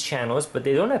of these channels, but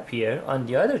they don't appear on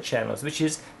the other channels, which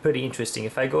is pretty interesting.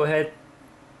 If I go ahead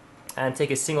and take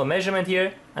a single measurement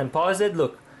here and pause it,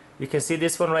 look, you can see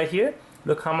this one right here.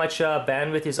 Look how much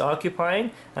bandwidth is occupying,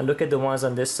 and look at the ones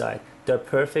on this side. They're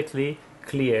perfectly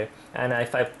clear. And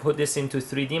if I put this into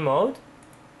 3D mode,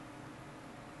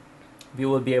 we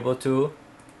will be able to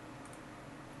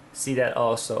see that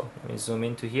also. Let me zoom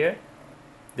into here.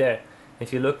 There.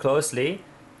 If you look closely,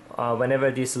 whenever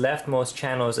these leftmost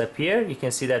channels appear, you can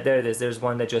see that there it is. There's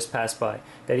one that just passed by.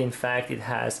 That in fact it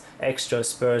has extra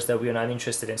spurs that we are not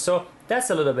interested in. So that's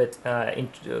a little bit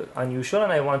unusual,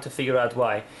 and I want to figure out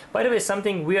why. By the way,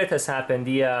 something weird has happened.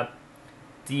 The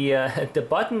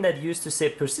button that used to say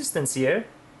persistence here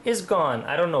is gone.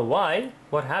 I don't know why.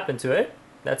 What happened to it?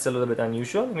 That's a little bit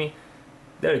unusual. I mean,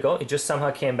 there you go. It just somehow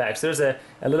came back. So there's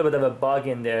a little bit of a bug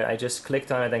in there. I just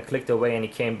clicked on it and clicked away, and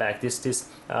it came back. This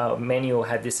menu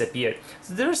had disappeared.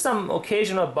 So there are some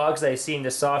occasional bugs I see in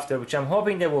the software, which I'm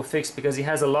hoping they will fix because it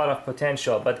has a lot of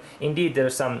potential. But indeed, there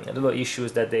are some little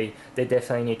issues that they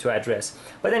definitely need to address.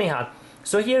 But anyhow,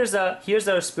 so here's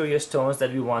our spurious tones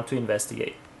that we want to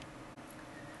investigate.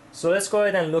 So let's go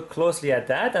ahead and look closely at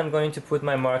that. I'm going to put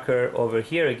my marker over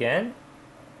here again.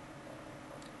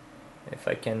 If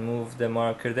I can move the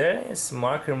marker there, it's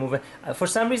marker movement. For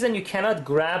some reason you cannot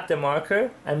grab the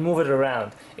marker and move it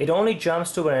around. It only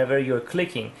jumps to whenever you're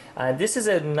clicking. And this is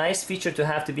a nice feature to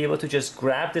have, to be able to just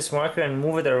grab this marker and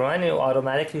move it around. It will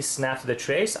automatically snap to the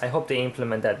trace. I hope they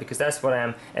implement that because that's what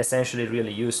I'm essentially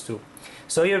really used to.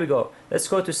 So here we go. Let's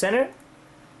go to center.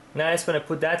 Now it's going to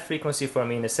put that frequency for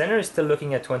me in the center. It's still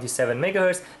looking at 27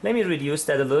 megahertz. Let me reduce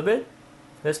that a little bit.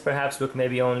 Let's perhaps look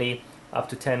maybe only up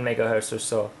to 10 megahertz or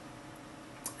so.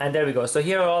 And there we go. So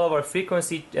here are all of our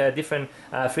frequency, different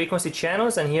frequency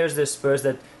channels, and here's the spurs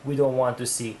that we don't want to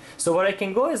see. So what I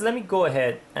can go is, let me go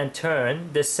ahead and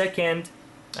turn the second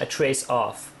trace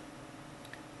off.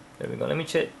 There we go. Let me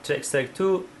check select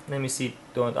 2. Let me see.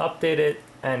 Don't update it,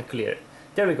 and clear.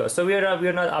 There we go. So we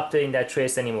are not updating that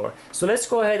trace anymore. So let's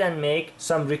go ahead and make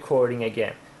some recording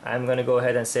again. I'm going to go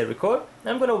ahead and say record.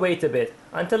 I'm going to wait a bit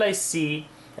until I see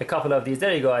a couple of these.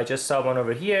 There you go. I just saw one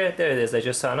over here. There it is. I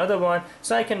just saw another one.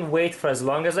 So I can wait for as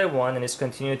long as I want, and it's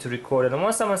continuing to record it. And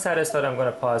once I'm satisfied, I'm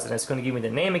going to pause it, and it's going to give me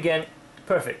the name again.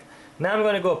 Perfect. Now I'm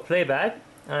going to go playback,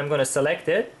 and I'm going to select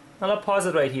it, and I'll pause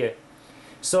it right here.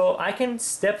 So I can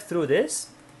step through this.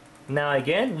 Now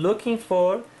again, looking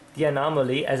for the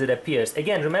anomaly as it appears.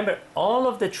 Again, remember, all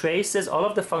of the traces, all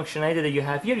of the functionality that you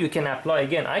have here, you can apply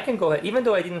again. I can go ahead, even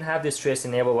though I didn't have this trace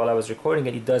enabled while I was recording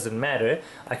it, it doesn't matter.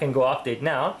 I can go update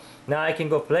now. Now I can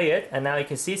go play it, and now you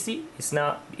can see it's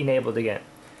now enabled again.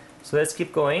 So let's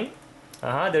keep going.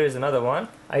 There is another one.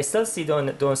 I still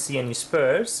don't see any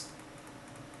spurs.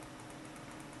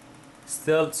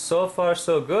 Still, so far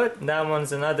so good. That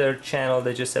one's another channel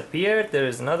that just appeared. There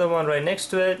is another one right next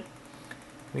to it.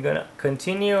 We're gonna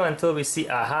continue until we see,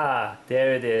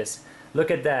 there it is. Look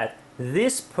at that.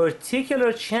 This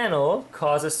particular channel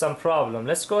causes some problem.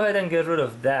 Let's go ahead and get rid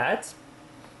of that.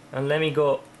 And let me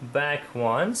go back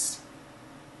once.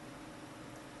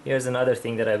 Here's another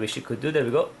thing that I wish you could do. There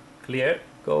we go. Clear.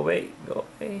 Go away. Go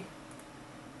away.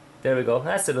 There we go.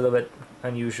 That's a little bit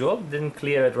unusual. Didn't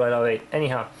clear it right away.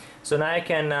 Anyhow, so now I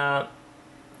can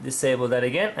disable that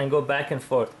again and go back and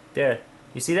forth. There.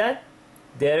 You see that?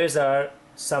 There is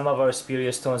some of our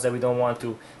spurious tones that we don't want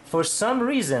to. For some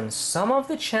reason, some of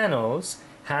the channels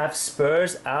have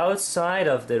spurs outside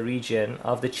of the region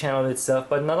of the channel itself,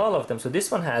 but not all of them. So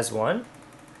this one has one.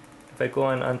 If I go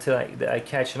on until I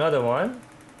catch another one.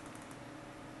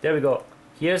 There we go.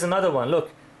 Here's another one.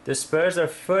 Look, the spurs are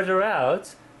further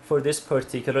out for this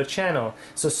particular channel.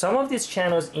 So some of these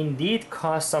channels indeed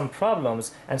cause some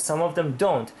problems and some of them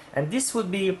don't. And this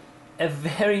would be a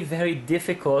very, very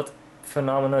difficult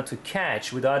phenomena to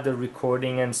catch without the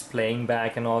recording and playing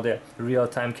back and all the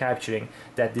real-time capturing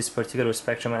that this particular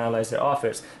spectrum analyzer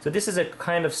offers. So this is a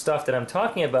kind of stuff that I'm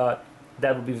talking about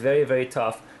that would be very, very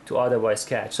tough to otherwise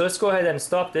catch. So let's go ahead and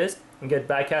stop this and get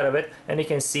back out of it, and you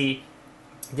can see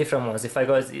different ones. If I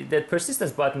go, the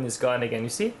persistence button is gone again, you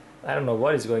see? I don't know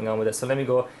what is going on with it. So let me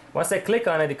go, once I click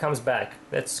on it, it comes back.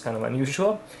 That's kind of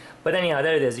unusual. But anyhow,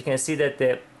 there it is. You can see that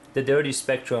the dirty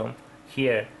spectrum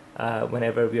here,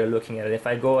 whenever we are looking at it. If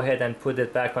I go ahead and put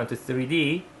it back onto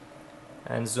 3D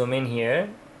and zoom in here,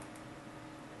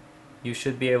 you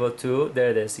should be able to, there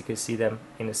it is, you can see them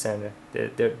in the center,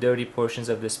 the dirty portions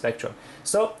of the spectrum.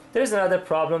 So there's another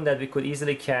problem that we could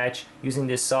easily catch using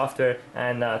this software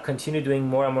and continue doing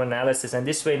more and more analysis, and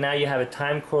this way now you have a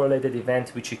time correlated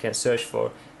event which you can search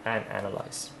for and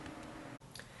analyze.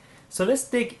 So let's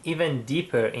dig even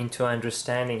deeper into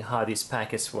understanding how these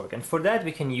packets work, and for that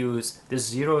we can use the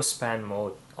zero span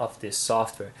mode of this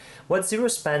software. What zero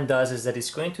span does is that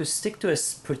it's going to stick to a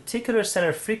particular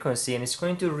center frequency and it's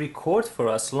going to record for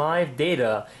us live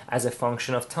data as a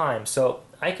function of time. So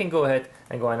I can go ahead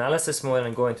and go analysis mode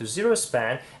and go into zero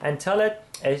span and tell it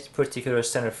a particular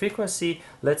center frequency,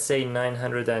 let's say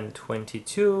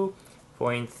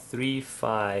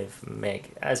 922.35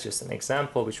 meg as just an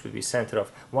example, which would be center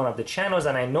of one of the channels,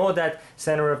 and I know that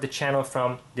center of the channel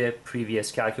from the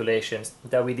previous calculations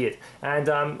that we did, and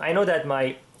I know that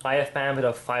my IF bandwidth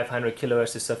of 500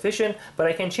 kilohertz is sufficient, but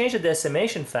I can change the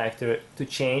decimation factor to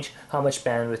change how much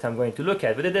bandwidth I'm going to look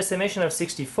at. With a decimation of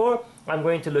 64, I'm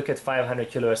going to look at 500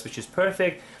 kilohertz, which is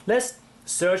perfect. Let's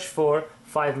search for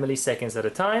 5 milliseconds at a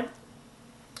time,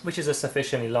 which is a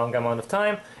sufficiently long amount of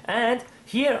time, and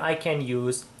here I can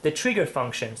use the trigger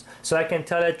functions. So I can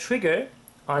tell it trigger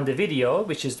on the video,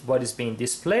 which is what is being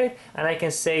displayed, and I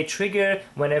can say trigger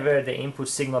whenever the input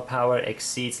signal power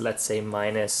exceeds, let's say,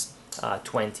 minus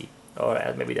 20, or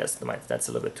maybe that's a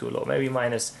little bit too low, maybe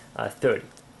minus 30.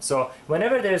 So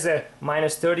whenever there's a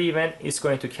minus 30 event, it's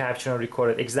going to capture and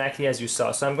record it exactly as you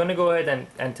saw. So I'm going to go ahead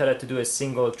and tell it to do a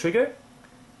single trigger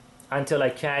until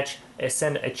I catch a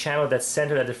channel that's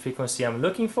centered at the frequency I'm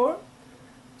looking for.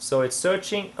 So it's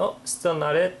searching. Oh, still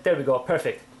not it. There we go.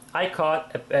 Perfect. I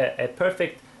caught a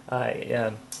perfect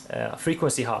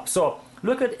frequency hop. So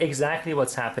look at exactly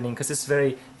what's happening, because it's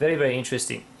very, very, very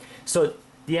interesting. So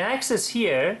the axis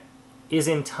here is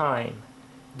in time.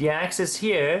 The axis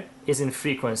here is in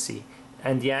frequency.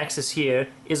 And the axis here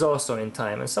is also in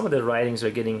time. And some of the writings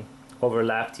are getting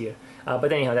overlapped here.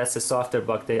 But anyhow, that's a software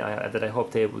bug that I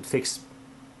hope they would fix.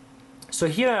 So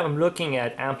here I'm looking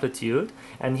at amplitude,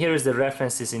 and here is the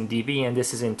references in dB, and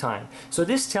this is in time. So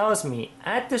this tells me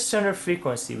at the center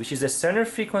frequency, which is the center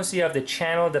frequency of the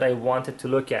channel that I wanted to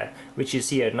look at, which is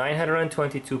here,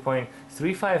 922.35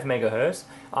 megahertz,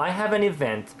 I have an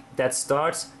event that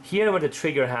starts here where the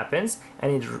trigger happens,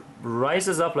 and it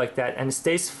rises up like that and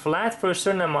stays flat for a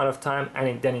certain amount of time,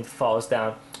 and then it falls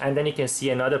down, and then you can see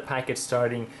another packet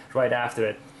starting right after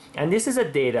it. And this is a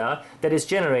data that is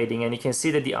generating, and you can see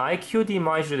that the IQ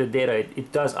demodulated data,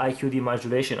 it does IQ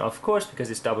demodulation, of course, because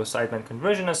it's double sideband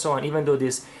conversion and so on, even though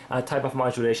this type of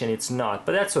modulation it's not,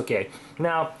 but that's okay.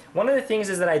 Now, one of the things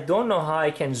is that I don't know how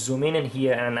I can zoom in and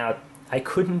here and out I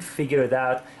couldn't figure it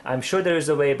out. I'm sure there is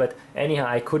a way, but anyhow,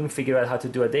 I couldn't figure out how to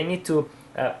do it. They need to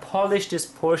polish this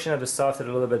portion of the software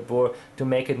a little bit more to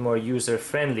make it more user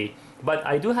friendly. But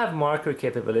I do have marker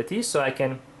capabilities, so I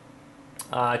can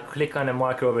click on a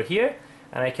marker over here,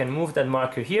 and I can move that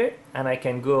marker here, and I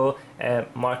can go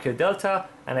marker delta,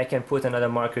 and I can put another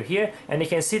marker here, and you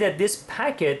can see that this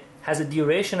packet has a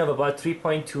duration of about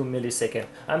 3.2 milliseconds.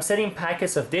 I'm setting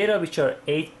packets of data which are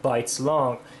 8 bytes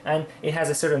long, and it has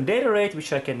a certain data rate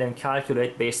which I can then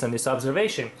calculate based on this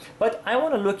observation. But I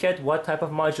want to look at what type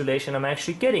of modulation I'm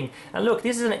actually getting. And look,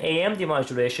 this is an AM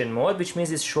demodulation mode, which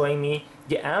means it's showing me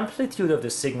the amplitude of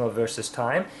the signal versus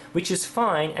time, which is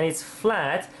fine, and it's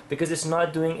flat because it's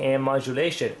not doing AM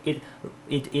modulation.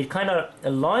 It kind of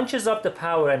launches up the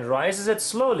power and rises it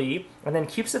slowly, and then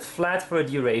keeps it flat for a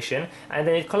duration, and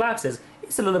then it collapses.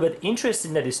 It's a little bit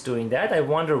interesting that it's doing that. I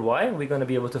wonder why. We're going to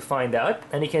be able to find out.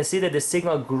 And you can see that the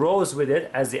signal grows with it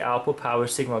as the output power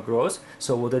signal grows.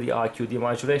 So we'll do the RQ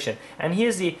demodulation. And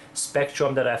here's the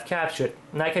spectrum that I've captured.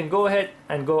 And I can go ahead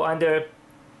and go under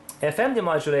FM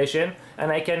demodulation,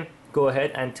 and I can go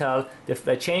ahead and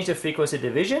change the frequency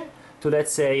division to,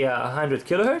 let's say, 100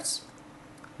 kilohertz,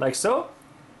 like so.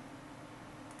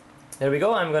 There we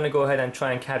go. I'm going to go ahead and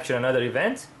try and capture another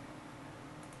event.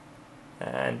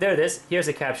 And there it is. Here's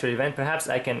a capture event. Perhaps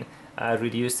I can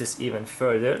reduce this even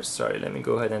further. Sorry, let me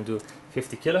go ahead and do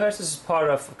 50 kilohertz. This is part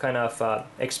of kind of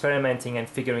experimenting and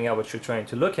figuring out what you're trying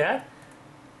to look at.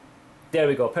 There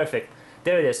we go. Perfect.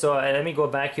 There it is. So let me go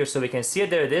back here so we can see it.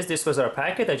 There it is. This was our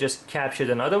packet. I just captured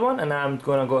another one, and now I'm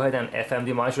going to go ahead and FM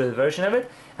demodulate version of it.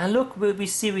 And look, we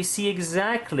see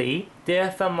exactly the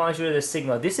FM modulated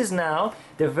signal. This is now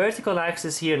the vertical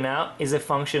axis here. Now is a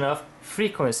function of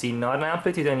frequency, not an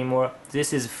amplitude anymore.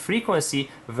 This is frequency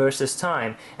versus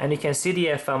time, and you can see the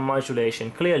FM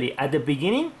modulation clearly. At the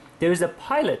beginning, there is a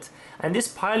pilot, and this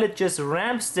pilot just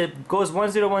ramps, goes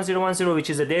 101010, which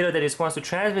is the data that it wants to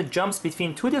transmit, jumps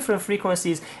between two different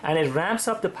frequencies, and it ramps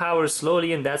up the power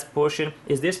slowly, and that portion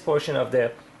is this portion of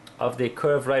the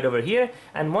curve right over here.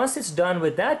 And once it's done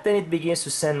with that, then it begins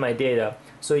to send my data.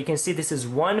 So you can see this is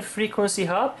one frequency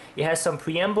hop. It has some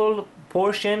preamble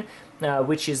portion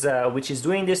which is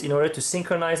doing this in order to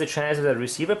synchronize the transmitter and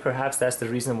receiver. Perhaps that's the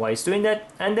reason why it's doing that.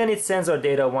 And then it sends our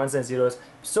data ones and zeros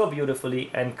so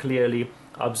beautifully and clearly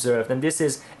observed. And this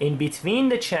is in between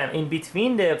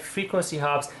the frequency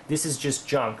hops. This is just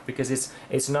junk because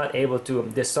it's not able to,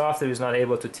 the software is not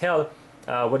able to tell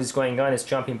what is going on. It's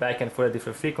jumping back and forth at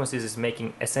different frequencies. It's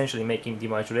essentially making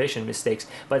demodulation mistakes.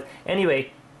 But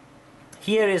anyway,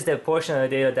 here is the portion of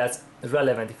the data that's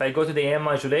relevant. If I go to the AM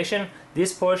modulation,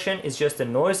 this portion is just the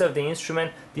noise of the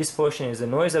instrument. This portion is the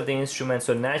noise of the instrument.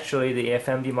 So naturally, the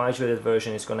FM demodulated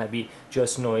version is going to be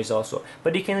just noise also.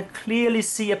 But you can clearly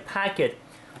see a packet.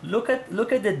 Look at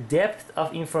the depth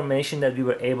of information that we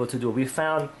were able to do. We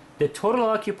found the total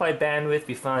occupied bandwidth,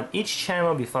 we found each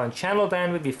channel, we found channel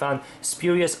bandwidth, we found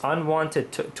spurious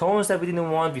unwanted tones that we didn't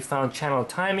want, we found channel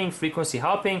timing, frequency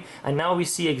hopping, and now we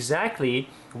see exactly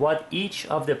what each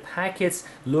of the packets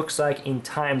looks like in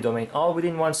time domain, all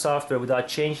within one software without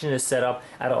changing the setup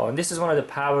at all. And this is one of the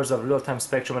powers of real-time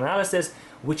spectrum analysis,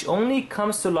 which only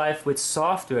comes to life with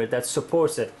software that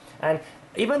supports it. And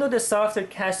even though the software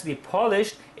has to be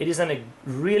polished, it is in a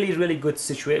really good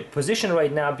position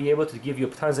right now, be able to give you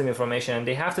tons of information, and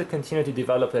they have to continue to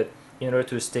develop it in order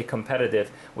to stay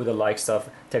competitive with the likes of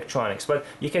Tektronix. But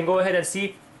you can go ahead and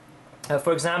see,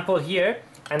 for example, here,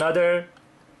 another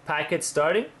packet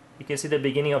starting. You can see the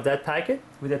beginning of that packet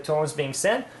with the tones being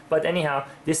sent. But anyhow,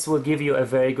 this will give you a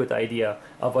very good idea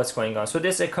of what's going on. So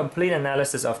this is a complete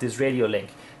analysis of this radio link.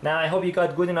 Now I hope you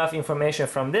got good enough information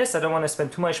from this. I don't want to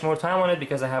spend too much more time on it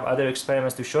because I have other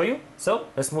experiments to show you. So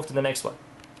let's move to the next one.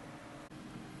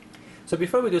 So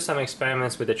before we do some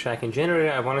experiments with the tracking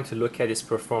generator, I wanted to look at its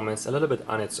performance a little bit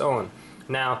on its own.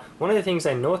 Now, one of the things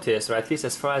I noticed, or at least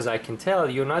as far as I can tell,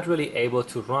 you're not really able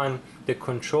to run the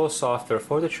control software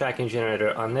for the tracking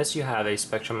generator unless you have a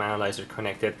spectrum analyzer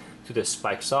connected to the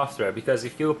Spike software. Because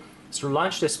if you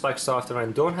launch the Spike software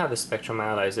and don't have a spectrum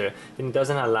analyzer, then it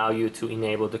doesn't allow you to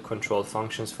enable the control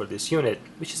functions for this unit,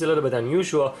 which is a little bit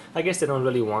unusual. I guess they don't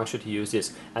really want you to use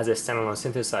this as a standalone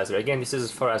synthesizer. Again, this is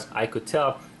as far as I could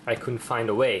tell. I couldn't find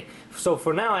a way. So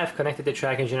for now, I've connected the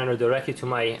tracking generator directly to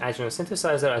my Agilent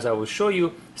synthesizer, as I will show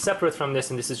you, separate from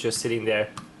this, and this is just sitting there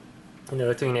in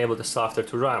order to enable the software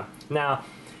to run. Now,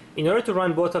 in order to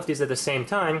run both of these at the same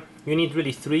time, you need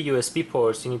really 3 USB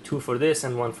ports. You need 2 for this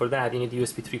and 1 for that. You need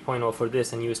USB 3.0 for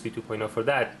this and USB 2.0 for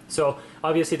that. So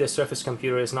obviously the Surface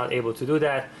computer is not able to do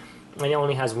that, and it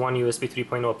only has 1 USB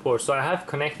 3.0 port. So I have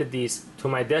connected these to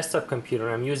my desktop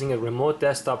computer. I'm using a remote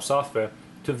desktop software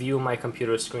to view my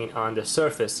computer screen on the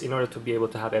surface in order to be able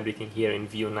to have everything here in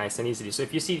view nice and easily. So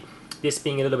if you see this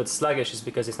being a little bit sluggish, it's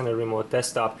because it's on a remote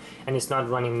desktop and it's not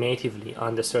running natively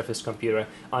on the Surface computer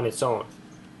on its own.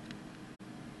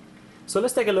 So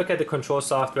let's take a look at the control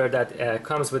software that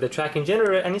comes with the tracking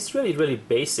generator, and it's really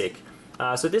basic.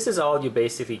 So this is all you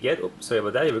basically get. Oops, sorry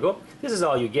about that, here we go. This is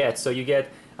all you get. So you get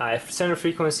center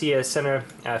frequency, a center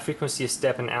frequency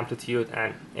step and amplitude,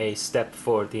 and a step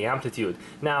for the amplitude.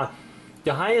 Now,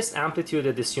 the highest amplitude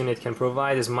that this unit can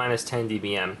provide is minus 10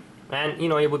 dBm. And you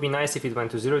know, it would be nice if it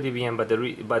went to 0 dBm,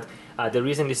 but the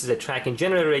reason this is a tracking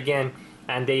generator again,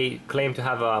 and they claim to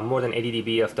have more than 80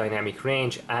 dB of dynamic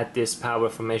range at this power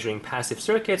for measuring passive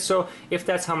circuits. So if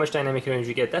that's how much dynamic range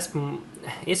you get,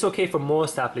 it's okay for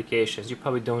most applications. You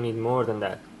probably don't need more than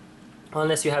that.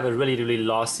 Unless you have a really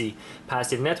lossy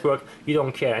passive network, you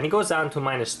don't care. And it goes down to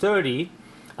minus 30,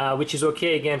 which is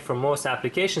okay again for most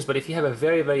applications. But if you have a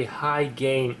very high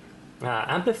gain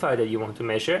amplifier that you want to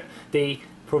measure, they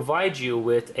provide you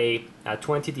with a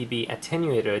 20 dB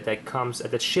attenuator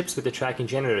that ships with the tracking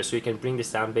generator, so you can bring this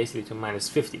down basically to minus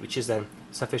 50, which is then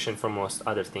sufficient for most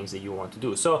other things that you want to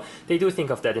do. So they do think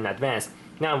of that in advance.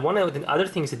 Now, one of the other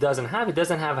things it doesn't have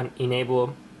an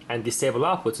enable and disable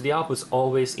output. So the output's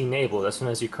always enabled as soon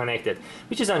as you connect it,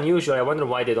 which is unusual. I wonder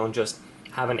why they don't just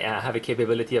have a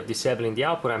capability of disabling the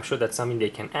output. I'm sure that's something they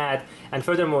can add. And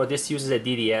furthermore, this uses a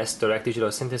DDS, direct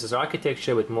digital synthesis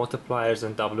architecture, with multipliers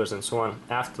and doublers and so on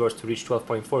afterwards to reach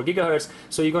 12.4 gigahertz.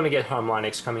 So you're going to get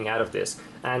harmonics coming out of this.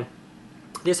 And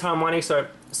these harmonics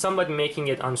are somewhat making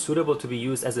it unsuitable to be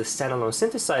used as a standalone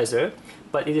synthesizer,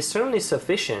 but it is certainly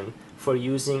sufficient for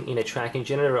using in a tracking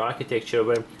generator architecture,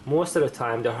 where most of the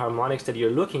time the harmonics that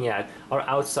you're looking at are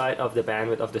outside of the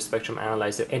bandwidth of the spectrum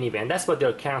analyzer anyway. And that's what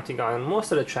they're counting on. And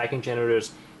most of the tracking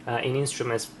generators in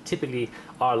instruments typically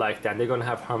are like that. They're going to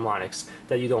have harmonics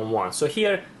that you don't want. So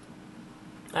here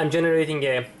I'm generating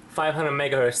a 500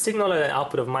 megahertz signal at an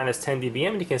output of minus 10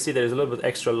 dBm. You can see there's a little bit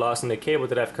extra loss in the cable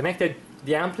that I've connected.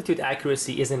 The amplitude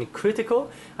accuracy isn't critical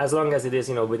as long as it is,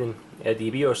 within a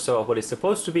dB or so of what it's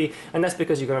supposed to be, and that's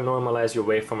because you're going to normalize your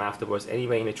waveform afterwards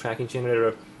anyway in a tracking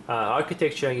generator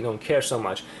architecture, and you don't care so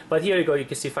much. But here you go, you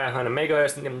can see 500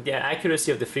 megahertz. The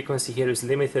accuracy of the frequency here is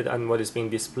limited on what is being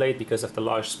displayed because of the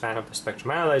large span of the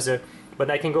spectrum analyzer, but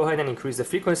I can go ahead and increase the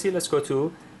frequency. Let's go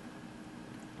to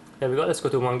 1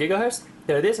 gigahertz.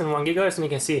 There it is, and 1 gigahertz, and you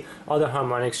can see all the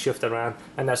harmonics shift around,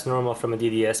 and that's normal from a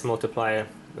DDS multiplier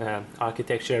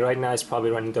architecture. Right now it's probably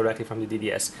running directly from the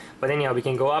DDS, but anyhow, we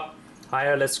can go up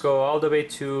higher. Let's go all the way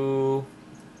to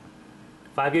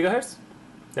 5 gigahertz.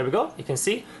 There we go. You can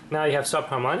see now you have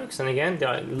subharmonics, and again,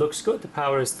 it looks good. The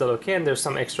power is still okay, and there's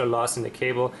some extra loss in the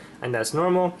cable, and that's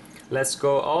normal. Let's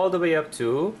go all the way up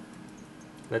to,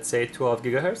 let's say, 12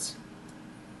 gigahertz.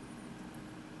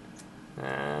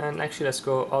 And actually, let's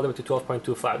go all the way to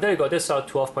 12.25. There you go. This is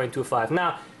 12.25.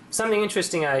 Now, something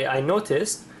interesting I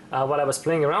noticed while I was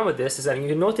playing around with this is that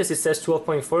you notice it says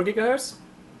 12.4 gigahertz.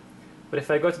 But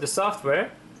if I go to the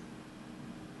software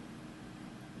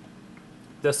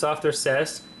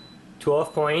says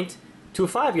 12.25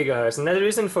 gigahertz. And the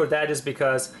reason for that is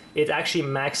because it actually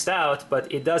maxed out,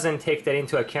 but it doesn't take that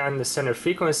into account in the center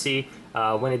frequency.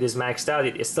 When it is maxed out,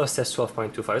 it still says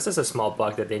 12.25. This is a small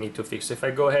bug that they need to fix. So if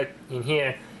I go ahead in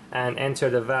here and enter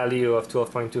the value of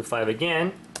 12.25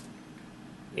 again,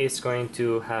 it's going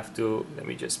to have to, let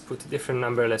me just put a different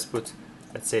number. Let's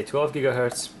say 12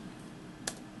 gigahertz,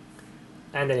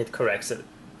 and then it corrects it.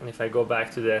 And if I go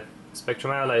back to the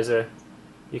spectrum analyzer,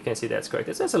 you can see that's correct.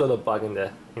 It's just a little bug in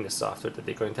the software that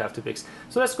they're going to have to fix.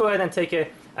 So let's go ahead and take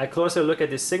a closer look at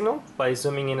this signal by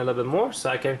zooming in a little bit more. So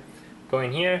I can go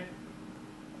in here,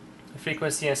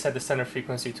 frequency, and set the center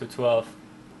frequency to 12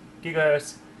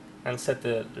 gigahertz, and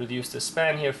reduce the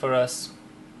span here for us.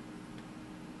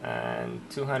 And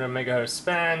 200 megahertz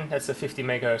span, that's a 50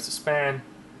 megahertz span,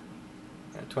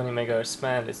 and 20 megahertz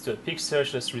span. Let's do a peak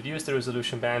search. Let's reduce the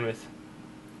resolution bandwidth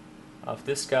of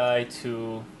this guy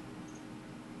to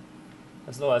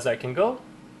as low as I can go.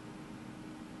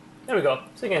 There we go.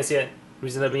 So you can see a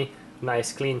reasonably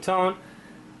nice clean tone.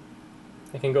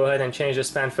 I can go ahead and change the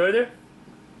span further.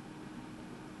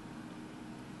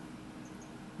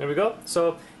 There we go.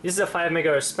 So this is a 5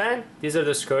 megahertz span. These are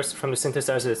the skirts from the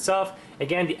synthesizer itself.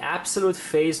 Again, the absolute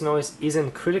phase noise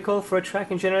isn't critical for a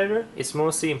tracking generator. It's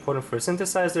mostly important for a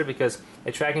synthesizer because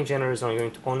a tracking generator is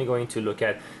only going to look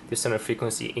at the center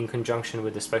frequency in conjunction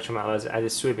with the spectrum analyzer as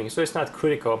it's sweeping. So it's not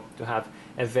critical to have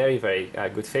a very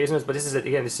good phase noise. But this is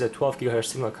a 12 gigahertz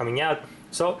signal coming out.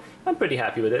 So I'm pretty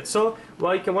happy with it. So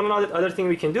one other thing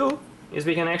we can do is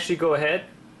we can actually go ahead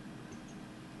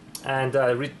and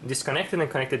disconnect it and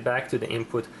connect it back to the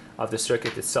input of the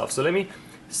circuit itself. So let me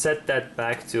set that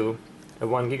back to a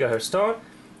 1 gigahertz tone,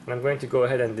 and I'm going to go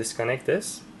ahead and disconnect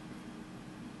this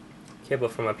cable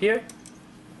from up here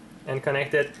and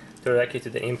connect it directly to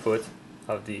the input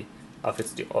of the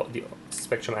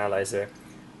spectrum analyzer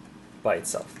by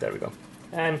itself. There we go.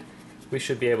 And we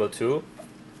should be able to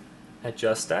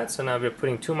adjust that. So now we're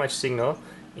putting too much signal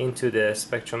into the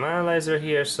spectrum analyzer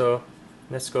here, so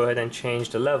let's go ahead and change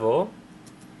the level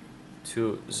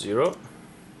to 0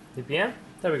 dBm.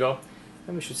 There we go.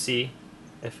 And we should see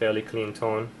a fairly clean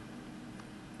tone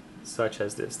such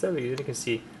as this. There we go. You can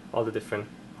see all the different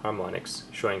harmonics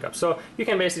showing up. So you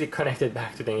can basically connect it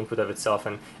back to the input of itself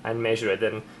and measure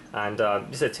it. And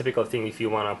this is a typical thing if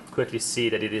you want to quickly see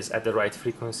that it is at the right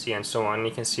frequency and so on.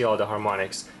 You can see all the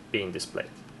harmonics being displayed.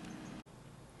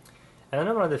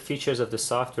 Another one of the features of the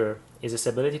software is its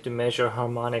ability to measure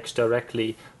harmonics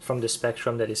directly from the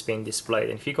spectrum that is being displayed.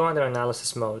 And if you go under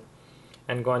analysis mode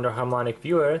and go under harmonic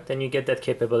viewer, then you get that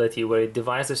capability where it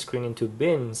divides the screen into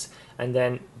bins, and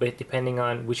then depending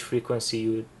on which frequency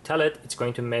you tell it, it's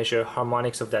going to measure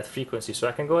harmonics of that frequency. So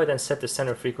I can go ahead and set the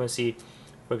center frequency,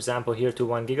 for example, here to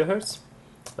 1 gigahertz,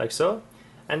 like so.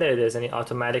 And there it is, and it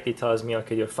automatically tells me,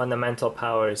 okay, your fundamental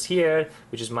power is here,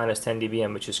 which is minus 10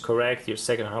 dBm, which is correct. Your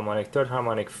second harmonic, third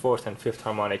harmonic, fourth and fifth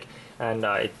harmonic, and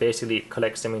it basically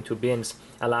collects them into bins,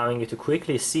 allowing you to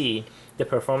quickly see the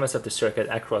performance of the circuit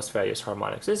across various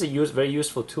harmonics. This is a very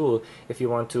useful tool if you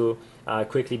want to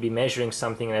quickly be measuring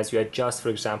something as you adjust, for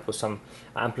example, some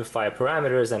amplifier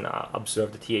parameters and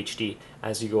observe the THD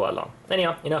as you go along.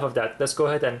 Anyhow, enough of that. Let's go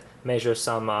ahead and measure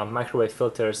some microwave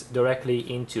filters directly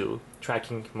into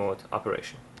tracking mode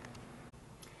operation.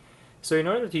 So in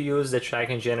order to use the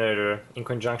tracking generator in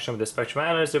conjunction with the spectrum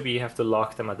analyzer, we have to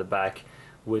lock them at the back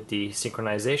with the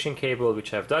synchronization cable,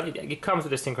 which I've done. It comes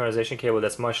with a synchronization cable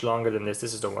that's much longer than this.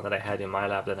 This is the one that I had in my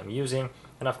lab that I'm using.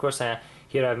 And of course,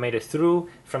 here I've made a through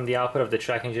from the output of the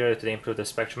tracking generator to the input of the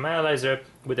spectrum analyzer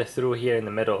with a through here in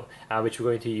the middle, which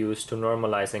we're going to use to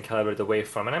normalize and calibrate the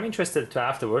waveform. And I'm interested to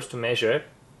afterwards to measure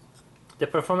the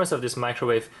performance of this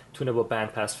microwave tunable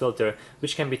bandpass filter,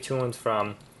 which can be tuned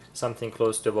from something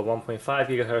close to about 1.5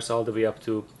 gigahertz all the way up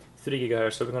to 3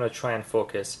 gigahertz. So we're going to try and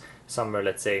focus somewhere,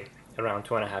 let's say, around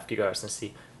 2.5 gigahertz and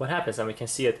see what happens. And we can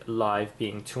see it live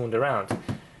being tuned around.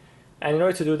 And in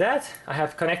order to do that, I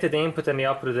have connected the input and the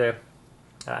output of the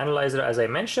analyzer as I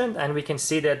mentioned, and we can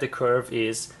see that the curve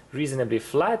is reasonably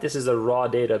flat. This is the raw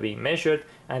data being measured,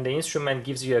 and the instrument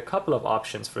gives you a couple of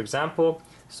options. For example,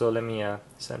 so let me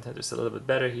center this a little bit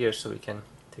better here so we can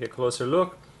take a closer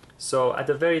look. So at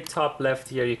the very top left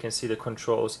here, you can see the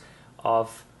controls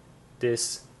of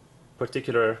this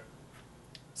particular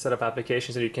set of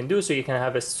applications that you can do. So you can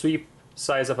have a sweep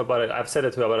size of about, I've set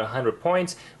it to about 100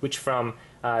 points, which from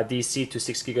DC to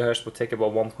 6 gigahertz will take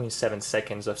about 1.7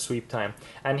 seconds of sweep time.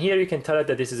 And here you can tell it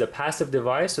that this is a passive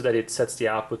device so that it sets the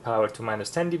output power to minus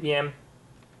 10 dBm.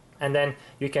 And then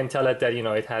you can tell it that, you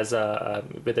know, it has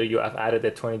whether you have added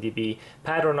a 20 dB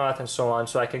pad or not and so on.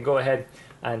 So I can go ahead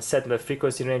and set the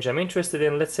frequency range I'm interested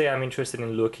in. Let's say I'm interested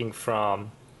in looking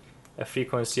from a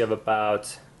frequency of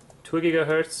about 2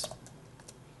 gigahertz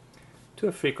to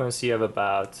a frequency of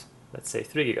about, let's say,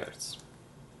 3 gigahertz.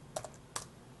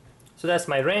 So that's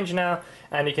my range now,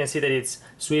 and you can see that it's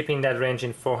sweeping that range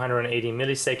in 480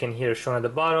 milliseconds here shown at the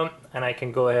bottom, and I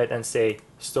can go ahead and say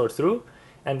store through,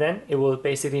 and then it will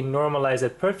basically normalize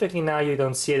it perfectly. Now you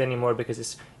don't see it anymore because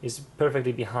it's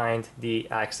perfectly behind the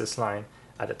access line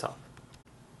at the top.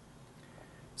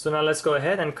 So now let's go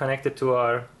ahead and connect it to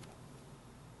our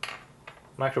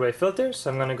microwave filter.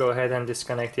 So I'm going to go ahead and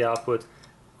disconnect the output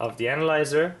of the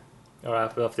analyzer or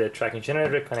output of the tracking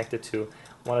generator, connect it to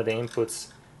one of the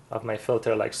inputs of my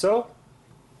filter like so,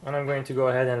 and I'm going to go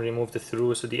ahead and remove the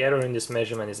through. So the error in this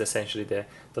measurement is essentially the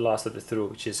loss of the through,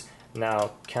 which is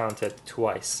now counted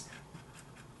twice.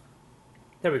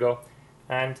 There we go.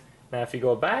 And now if you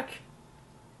go back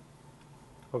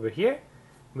over here,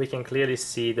 we can clearly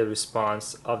see the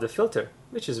response of the filter,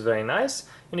 which is very nice,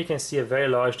 and you can see a very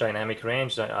large dynamic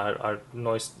range. The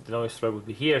noise floor would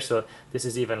be here, so this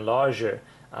is even larger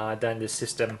than the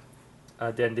system.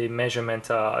 Then the measurement,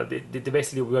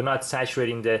 basically we're not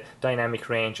saturating the dynamic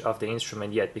range of the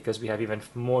instrument yet because we have even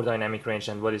more dynamic range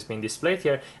than what is being displayed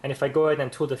here. And if I go ahead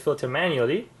and tune the filter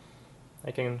manually,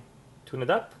 I can tune it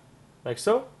up like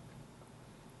so.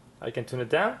 I can tune it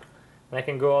down, and I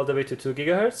can go all the way to 2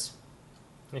 gigahertz.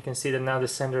 You can see that now the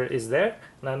sender is there.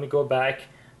 Now let me go back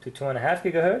to 2.5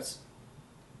 gigahertz,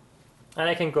 and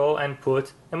I can go and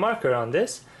put a marker on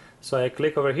this. So I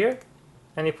click over here,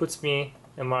 and it puts me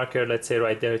a marker, let's say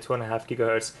right there, 2.5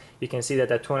 gigahertz, you can see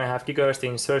that at 2.5 gigahertz, the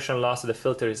insertion loss of the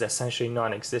filter is essentially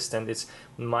non-existent. It's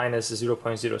minus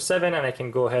 0.07, and I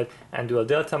can go ahead and do a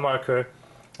delta marker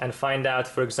and find out,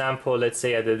 for example, let's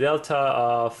say at the delta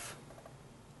of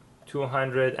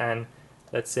 200 and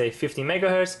let's say 50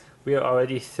 megahertz, we are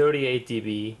already 38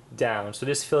 dB down. So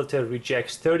this filter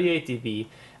rejects 38 dB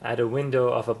at a window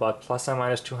of about plus or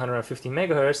minus 250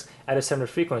 megahertz at a certain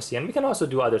frequency. And we can also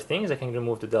do other things. I can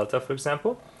remove the delta, for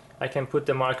example. I can put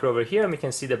the marker over here, and we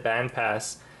can see the band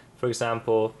pass, for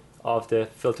example, of the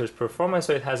filter's performance.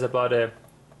 So it has about a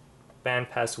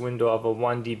band pass window of a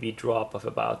 1 dB drop of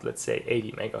about, let's say,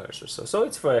 80 megahertz or so. So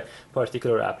it's for a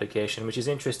particular application, which is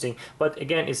interesting. But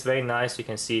again, it's very nice. You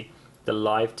can see the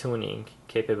live tuning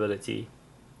capability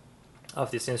of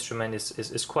this instrument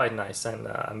is quite nice, and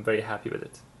I'm very happy with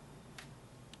it.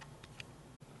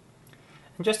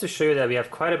 And just to show you that we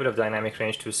have quite a bit of dynamic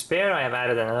range to spare, I have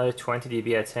added another 20 dB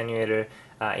attenuator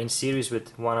in series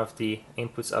with one of the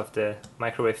inputs of the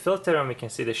microwave filter, and we can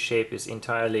see the shape is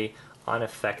entirely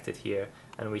unaffected here.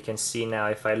 And we can see now,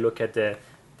 if I look at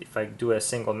if I do a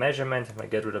single measurement, if I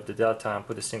get rid of the delta and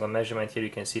put a single measurement here, you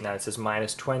can see now it says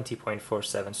minus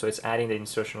 20.47. So it's adding the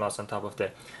insertion loss on top of the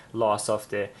loss of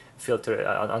the filter,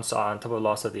 on top of the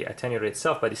loss of the attenuator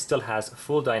itself, but it still has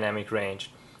full dynamic range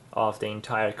of the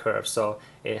entire curve. So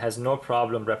it has no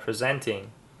problem representing.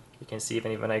 You can see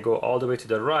even when I go all the way to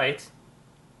the right,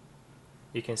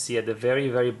 you can see at the very,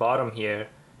 very bottom here,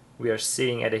 we are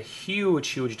sitting at a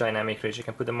huge dynamic range. You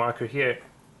can put the marker here.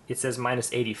 It says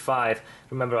minus 85.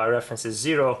 Remember, our reference is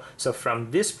 0. So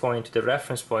from this point to the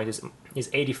reference point is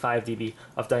 85 dB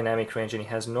of dynamic range, and it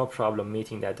has no problem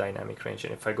meeting that dynamic range.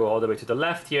 And if I go all the way to the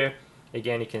left here,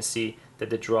 again, you can see that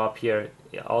the drop here,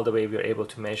 all the way we are able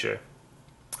to measure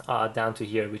down to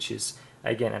here, which is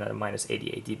again another minus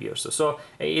 88 dB or so. So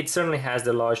it certainly has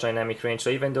the large dynamic range. So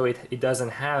even though it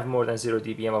doesn't have more than 0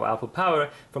 dBm of output power,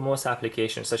 for most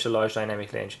applications such a large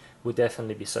dynamic range would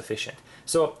definitely be sufficient.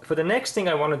 So for the next thing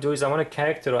I want to do is I want to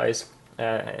characterize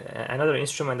another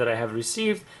instrument that I have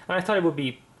received, and I thought it would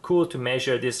be cool to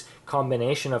measure this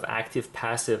combination of active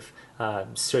passive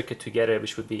circuit together,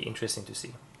 which would be interesting to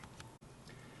see.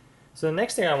 So the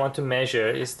next thing I want to measure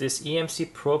is this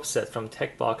EMC Probe Set from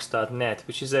TekBox.net,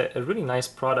 which is a really nice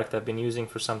product I've been using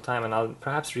for some time, and I'll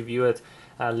perhaps review it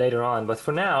later on. But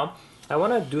for now, I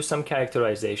want to do some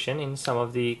characterization in some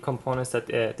of the components that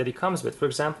it comes with. For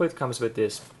example, it comes with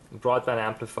this broadband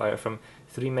amplifier from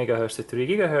 3 megahertz to 3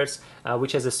 gigahertz,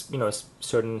 which has a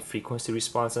certain frequency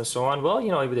response and so on. Well,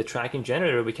 with a tracking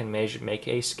generator, we can make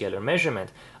a scalar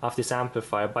measurement of this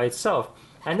amplifier by itself.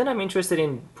 And then I'm interested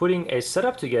in putting a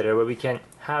setup together where we can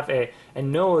have a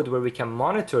node where we can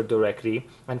monitor directly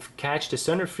and catch the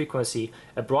center frequency,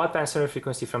 a broadband center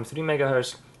frequency from 3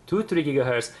 megahertz to 3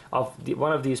 gigahertz of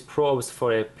one of these probes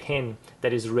for a pin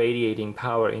that is radiating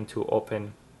power into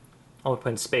open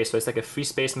space. So it's like a free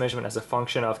space measurement as a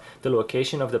function of the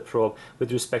location of the probe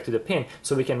with respect to the pin.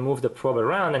 So we can move the probe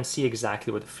around and see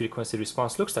exactly what the frequency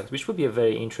response looks like, which would be a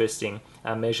very interesting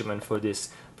measurement for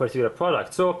this particular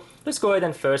product. So let's go ahead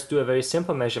and first do a very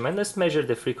simple measurement. Let's measure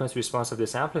the frequency response of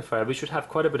this amplifier. We should have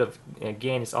quite a bit of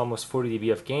gain. It's almost 40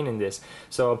 dB of gain in this.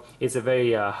 So it's a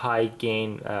very high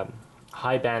gain,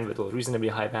 high bandwidth, or reasonably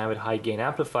high bandwidth, high gain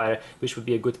amplifier, which would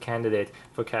be a good candidate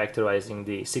for characterizing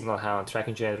the Signal Hound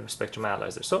tracking generator spectrum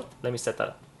analyzer. So let me set that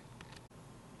up.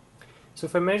 So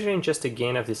for measuring just the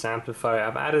gain of this amplifier,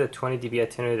 I've added a 20 dB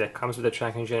attenuator that comes with the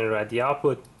tracking generator at the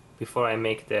output before I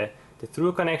make the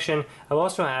through connection. I've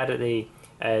also added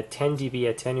a 10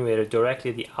 dB attenuator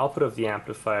directly at the output of the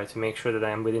amplifier to make sure that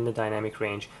I am within the dynamic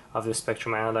range of the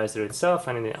spectrum analyzer itself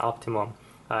and in the optimum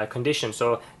condition.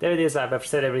 So there it is. I've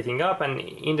set everything up, and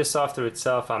in the software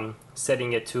itself I'm telling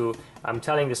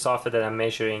the software that I'm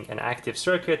measuring an active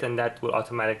circuit, and that will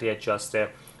automatically adjust the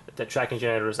tracking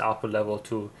generator's output level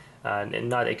to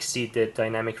not exceed the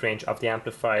dynamic range of the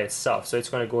amplifier itself. So it's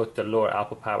going to go to the lower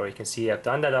output power. You can see I've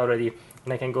done that already,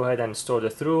 and I can go ahead and store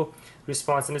the through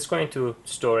response, and it's going to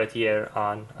store it here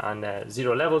on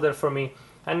 0 level there for me.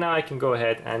 And now I can go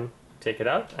ahead and take it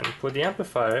out and put the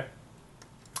amplifier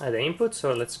at the input.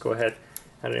 So let's go ahead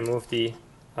and remove the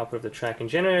output of the tracking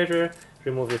generator,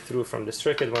 remove the through from the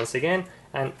circuit once again,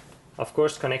 and of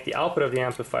course connect the output of the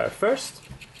amplifier first,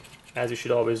 as you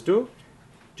should always do,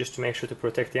 just to make sure to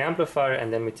protect the amplifier,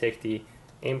 and then we take the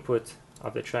input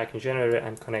of the tracking generator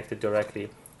and connect it directly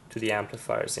to the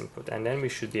amplifier's input, and then we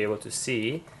should be able to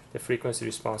see the frequency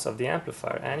response of the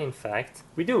amplifier, and in fact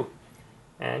we do.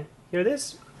 And here it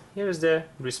is. Here's the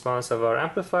response of our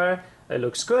amplifier. it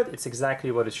looks good. It's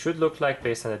exactly what it should look like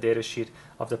based on the data sheet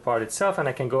of the part itself, and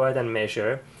I can go ahead and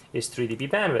measure its 3 dB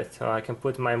bandwidth. So I can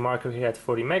put my marker here at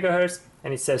 40 megahertz,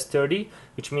 and it says 30,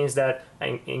 which means that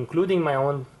including my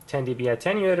own 10 dB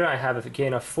attenuator, I have a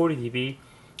gain of 40 dB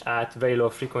at very low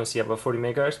frequency, above 40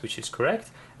 megahertz, which is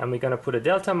correct. And we're going to put a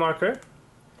delta marker,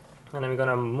 and then we're going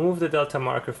to move the delta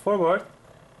marker forward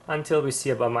until we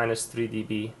see about minus 3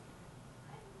 dB.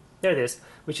 There it is,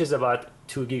 which is about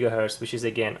 2 gigahertz, which is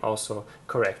again also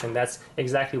correct, and that's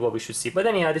exactly what we should see. But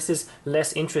anyhow, this is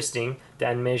less interesting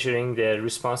than measuring the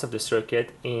response of the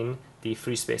circuit in the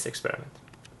free space experiment.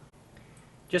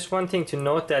 Just one thing to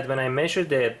note, that when I measure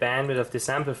the bandwidth of this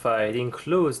amplifier, it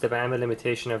includes the bandwidth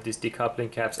limitation of these decoupling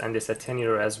caps and this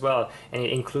attenuator as well, and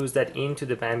it includes that into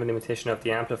the bandwidth limitation of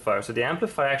the amplifier. So the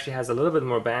amplifier actually has a little bit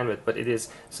more bandwidth, but it is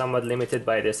somewhat limited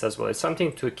by this as well. It's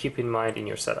something to keep in mind in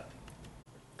your setup.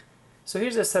 So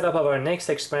here's the setup of our next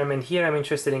experiment. Here I'm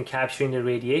interested in capturing the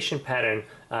radiation pattern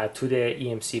to the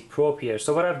EMC probe here.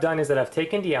 So what I've done is that I've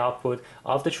taken the output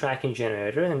of the tracking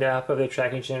generator, and the output of the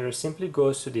tracking generator simply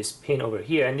goes to this pin over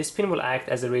here, and this pin will act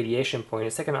as a radiation point.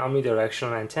 It's like an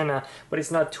omnidirectional antenna, but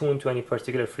it's not tuned to any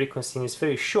particular frequency, and it's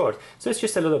very short. So it's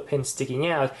just a little pin sticking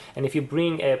out, and if you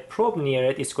bring a probe near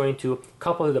it, it's going to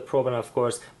couple to the probe, and of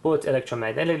course both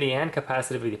electromagnetically and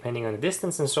capacitively depending on the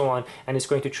distance and so on, and it's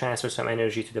going to transfer some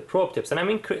energy to the probe tips. And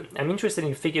I'm interested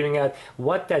in figuring out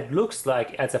what that looks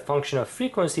like as a function of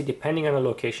frequency depending on the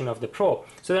location of the probe.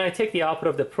 So then I take the output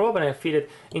of the probe and I feed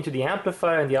it into the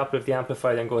amplifier, and the output of the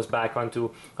amplifier then goes back onto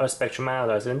our spectrum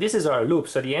analyzer. And this is our loop.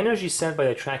 So the energy sent by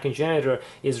the tracking generator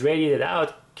is radiated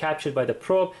out, captured by the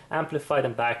probe, amplified,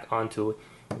 and back onto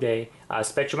the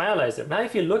spectrum analyzer. Now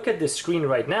if you look at the screen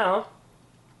right now,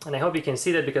 and I hope you can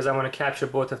see that because I want to capture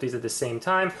both of these at the same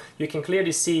time, you can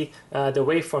clearly see the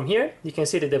waveform here. You can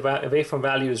see that the waveform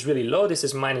value is really low. This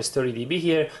is minus 30 dB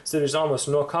here, so there's almost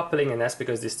no coupling, and that's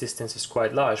because this distance is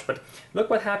quite large. But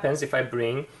look what happens if I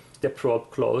bring the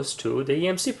probe close to the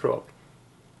EMC probe.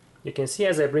 You can see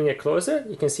as I bring it closer,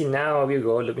 you can see now we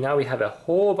go. Now we have a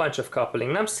whole bunch of coupling,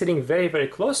 and I'm sitting very, very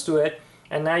close to it.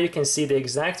 And now you can see the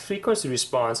exact frequency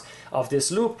response of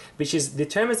this loop, which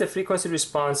determines the frequency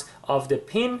response of the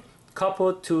pin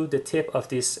coupled to the tip of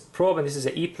this probe, and this is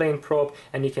an E-plane probe,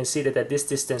 and you can see that at this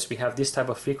distance we have this type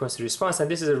of frequency response, and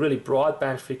this is a really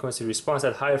broadband frequency response.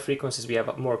 At higher frequencies we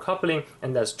have more coupling,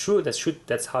 and that's true.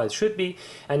 That's how it should be.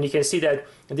 And you can see that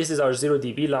this is our 0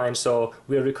 dB line, so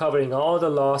we're recovering all the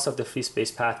loss of the free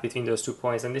space path between those 2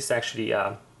 points, and this is actually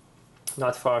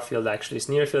not far field, actually it's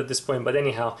near field at this point, but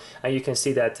anyhow you can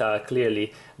see that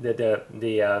clearly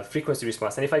the frequency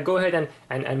response. And if I go ahead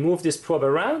and move this probe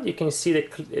around, you can see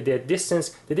the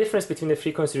difference between the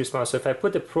frequency response. So if I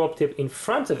put the probe tip in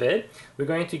front of it, we're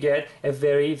going to get a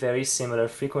very, very similar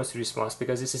frequency response,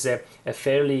 because this is a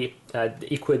fairly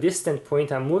equidistant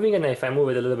point I'm moving, and if I move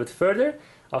it a little bit further,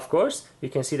 of course you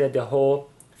can see that the whole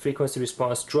frequency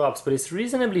response drops, but it's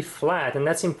reasonably flat, and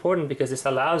that's important because this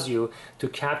allows you to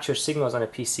capture signals on a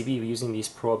PCB using these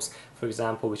probes, for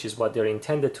example, which is what they're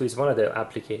intended to, is one of the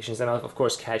applications, and of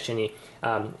course catch any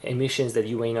emissions that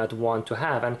you may not want to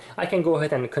have. And I can go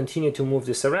ahead and continue to move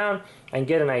this around and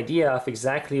get an idea of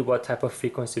exactly what type of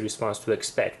frequency response to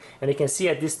expect. And you can see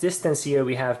at this distance here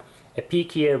we have a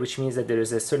peak here, which means that there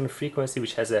is a certain frequency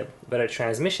which has a better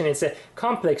transmission. It's a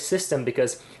complex system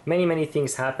because many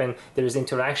things happen. There is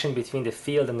interaction between the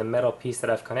field and the metal piece that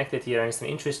I've connected here, and it's an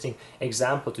interesting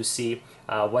example to see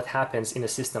what happens in a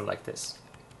system like this.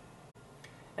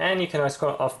 And you can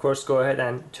also, of course, go ahead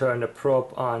and turn the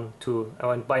probe on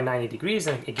by 90 degrees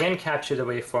and again capture the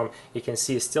waveform. You can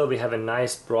see still we have a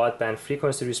nice broadband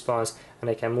frequency response, and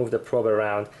I can move the probe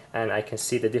around and I can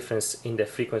see the difference in the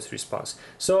frequency response.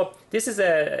 So this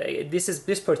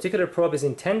particular probe is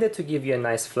intended to give you a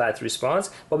nice flat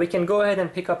response, but we can go ahead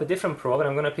and pick up a different probe, and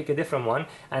I'm going to pick a different one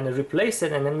and replace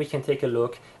it, and then we can take a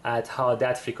look at how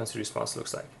that frequency response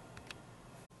looks like.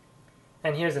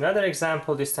 And here's another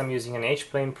example, this time using an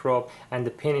H-plane probe, and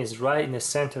the pin is right in the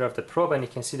center of the probe, and you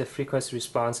can see the frequency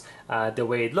response the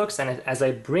way it looks. And as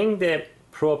I bring the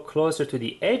probe closer to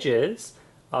the edges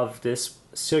of this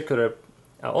circular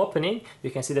opening, you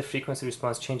can see the frequency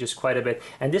response changes quite a bit.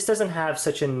 And this doesn't have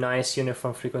such a nice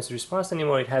uniform frequency response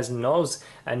anymore. It has nulls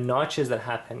and notches that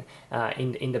happen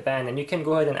in the band, and you can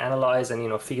go ahead and analyze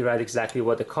and figure out exactly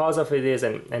what the cause of it is,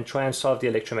 and try and solve the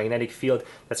electromagnetic field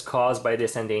that's caused by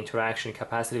this and the interaction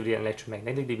capacitively and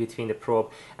electromagnetically between the probe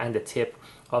and the tip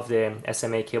of the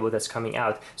SMA cable that's coming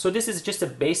out. So this is just a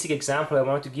basic example. I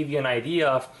wanted to give you an idea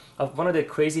of one of the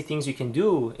crazy things you can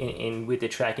do with the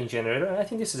tracking generator, and I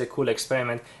think this is a cool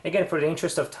experiment. Again, for the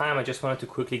interest of time, I just wanted to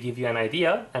quickly give you an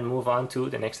idea and move on to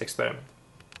the next experiment.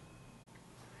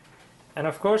 And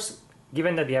of course,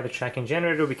 given that we have a tracking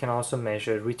generator, we can also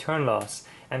measure return loss.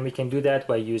 And we can do that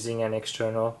by using an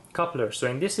external coupler. So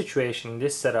in this situation, in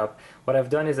this setup, what I've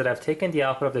done is that I've taken the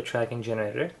output of the tracking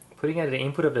generator, putting it at the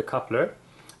input of the coupler.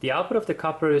 The output of the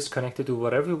coupler is connected to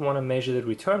whatever we want to measure the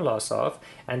return loss of,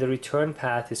 and the return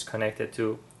path is connected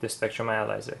to the spectrum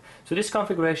analyzer. So this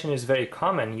configuration is very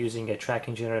common using a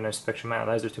tracking generator and a spectrum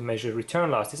analyzer to measure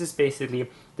return loss. This is basically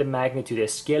the magnitude, a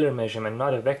scalar measurement,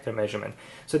 not a vector measurement.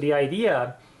 So the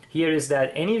idea here is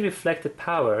that any reflected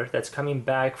power that's coming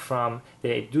back from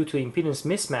due to impedance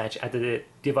mismatch at the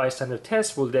device under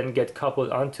test will then get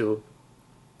coupled onto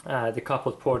the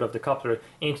coupled port of the coupler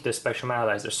into the spectrum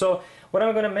analyzer. So what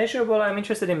I'm going to measure, well, I'm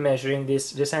interested in measuring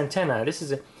this antenna. This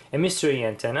is a mystery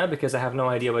antenna because I have no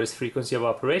idea what its frequency of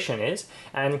operation is,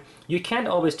 and you can't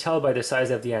always tell by the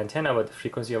size of the antenna what the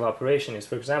frequency of operation is.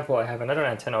 For example, I have another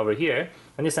antenna over here,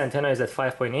 and this antenna is at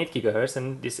 5.8 gigahertz,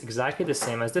 and it's exactly the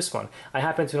same as this one. I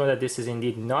happen to know that this is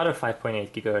indeed not a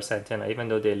 5.8 gigahertz antenna, even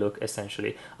though they look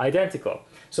essentially identical.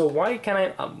 So why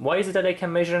is it that I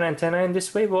can measure an antenna in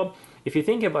this way? Well, if you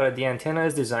think about it, the antenna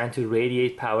is designed to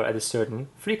radiate power at a certain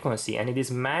frequency, and it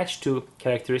is matched to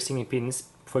characteristic impedance,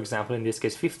 for example, in this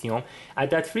case 50 ohm,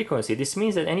 at that frequency. This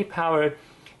means that any power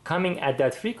coming at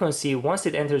that frequency, once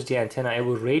it enters the antenna, it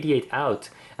will radiate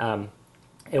out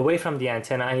away from the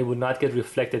antenna, and it would not get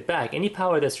reflected back. Any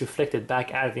power that's reflected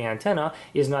back at the antenna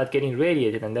is not getting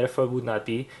radiated, and therefore would not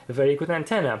be a very good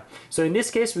antenna. So in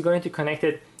this case, we're going to connect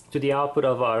it to the output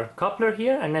of our coupler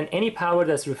here, and then any power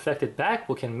that's reflected back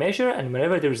we can measure, and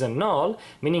whenever there is a null,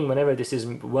 meaning whenever this is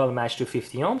well matched to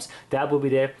 50 ohms, that will be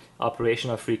the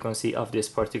operational frequency of this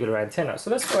particular antenna.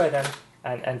 So let's go ahead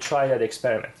and try that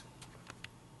experiment.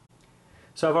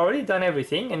 So I've already done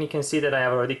everything, and you can see that I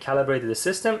have already calibrated the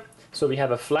system. So we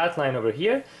have a flat line over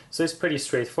here, so it's pretty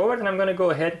straightforward, and I'm going to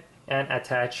go ahead and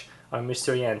attach our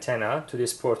mystery antenna to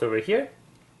this port over here.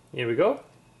 Here we go.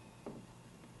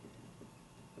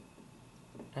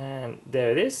 And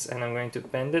there it is, and I'm going to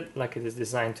bend it like it is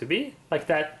designed to be, like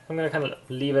that. I'm going to kind of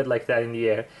leave it like that in the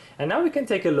air. And now we can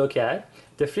take a look at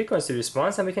the frequency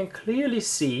response, and we can clearly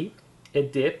see a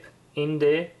dip in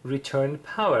the return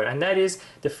power, and that is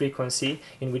the frequency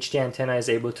in which the antenna is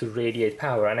able to radiate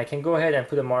power. And I can go ahead and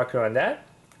put a marker on that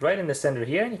right in the center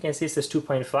here, and you can see it says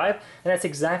 2.5, and that's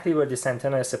exactly where this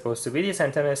antenna is supposed to be. This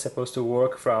antenna is supposed to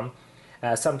work from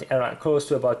something around close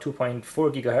to about 2.4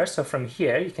 gigahertz. So from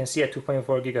here, you can see at 2.4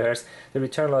 gigahertz, the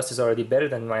return loss is already better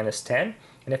than -10.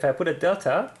 And if I put a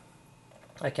delta,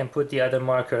 I can put the other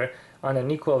marker on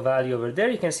an equal value over there.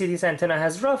 You can see this antenna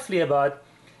has roughly about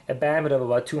a bandwidth of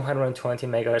about 220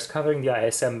 megahertz, covering the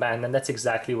ISM band, and that's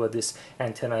exactly what this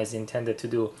antenna is intended to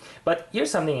do. But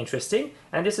here's something interesting,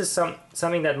 and this is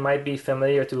something that might be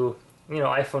familiar to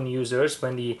iPhone users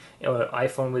when the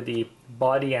iPhone with the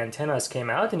body antennas came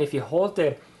out. And if you hold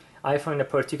the iPhone in a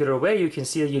particular way, you can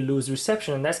see that you lose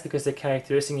reception, and that's because the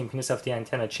characteristic impedance of the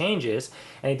antenna changes,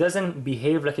 and it doesn't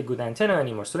behave like a good antenna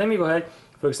anymore. So let me go ahead,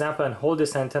 for example, and hold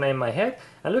this antenna in my head,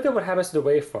 and look at what happens to the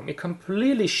waveform. It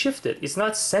completely shifted. It's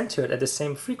not centered at the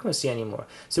same frequency anymore.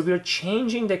 So we are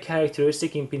changing the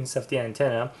characteristic impedance of the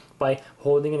antenna by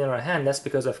holding it in our hand. That's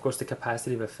because, of course, the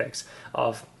capacitive effects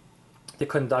of the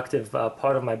conductive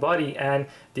part of my body and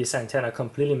this antenna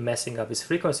completely messing up its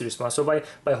frequency response. So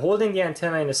by holding the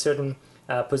antenna in a certain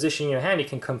position in your hand, you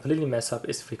can completely mess up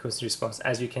its frequency response,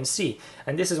 as you can see.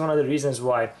 And this is one of the reasons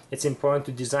why it's important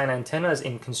to design antennas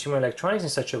in consumer electronics in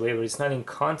such a way where it's not in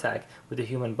contact with the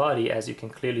human body, as you can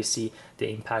clearly see the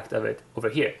impact of it over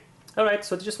here. Alright,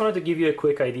 so I just wanted to give you a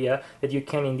quick idea that you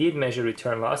can indeed measure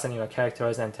return loss and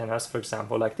characterize antennas, for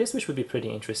example, like this, which would be pretty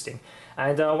interesting.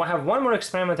 And I have one more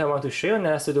experiment I want to show you, and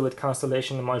that has to do with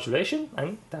constellation and modulation,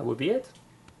 and that would be it.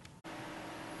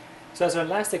 So as our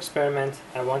last experiment,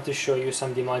 I want to show you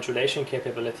some demodulation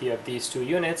capability of these two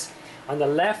units. On the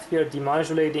left, we are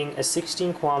demodulating a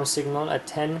 16 QAM signal at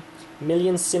 10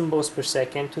 million symbols per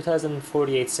second,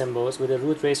 2048 symbols, with a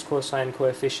root raised cosine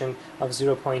coefficient of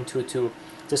 0.22.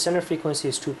 The center frequency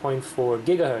is 2.4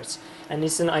 gigahertz, and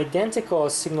it's an identical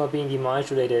signal being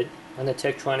demodulated on the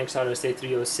Tektronix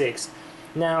RSA306.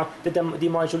 Now, the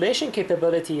demodulation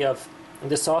capability of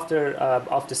the software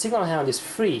of the Signal Hound is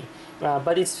free,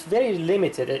 but it's very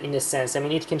limited in a sense. I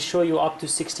mean, it can show you up to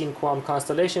 16 QAM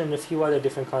constellation and a few other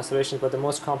different constellations, but the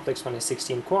most complex one is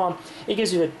 16 QAM. It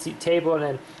gives you the table,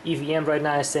 and EVM right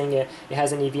now is saying it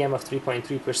has an EVM of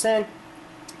 3.3%.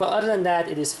 But other than that,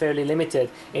 it is fairly limited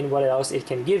in what else it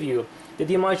can give you. The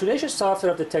demodulation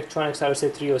software of the Tektronix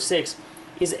RSA306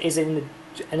 is in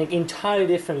an entirely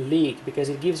different league, because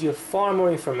it gives you far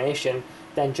more information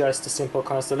than just a simple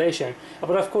constellation.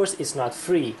 But of course it's not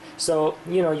free, so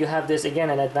you have this again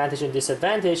an advantage and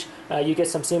disadvantage. You get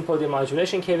some simple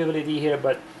demodulation capability here,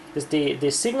 but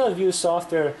the Signal View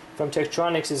software from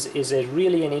Tektronix is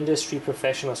really an industry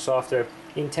professional software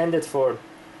intended for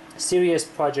serious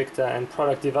project and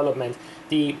product development.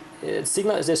 The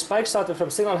Spike software from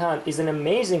Signal Hound is an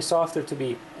amazing software to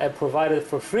be provided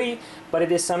for free, but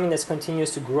it is something that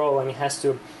continues to grow, and it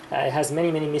has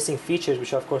many missing features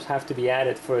which of course have to be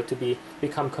added for it to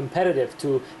become competitive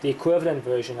to the equivalent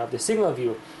version of the Signal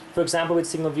View. For example, with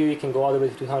Signal View you can go all the way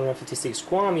to 256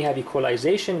 QAM. You have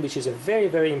equalization, which is a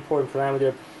very important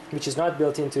parameter which is not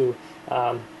built into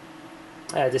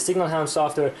the Signal Hound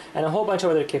software, and a whole bunch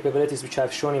of other capabilities which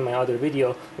I've shown in my other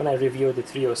video when I reviewed the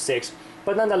 306.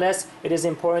 But nonetheless, it is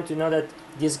important to know that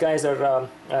these guys are,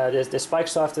 the Spike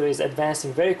software is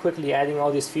advancing very quickly, adding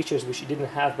all these features which it didn't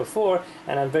have before,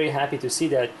 and I'm very happy to see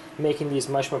that, making these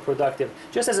much more productive.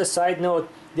 Just as a side note,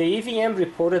 the EVM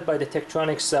reported by the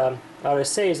Tektronix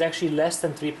RSA is actually less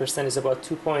than 3%, it's about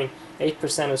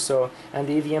 2.8% or so, and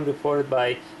the EVM reported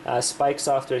by Spike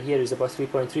software here is about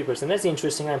 3.3%. That's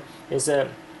interesting.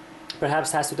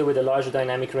 Perhaps has to do with the larger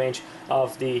dynamic range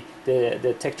of the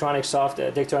Tektronix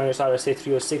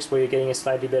RSA306, where you're getting a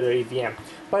slightly better EVM.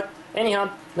 But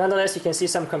anyhow, nonetheless, you can see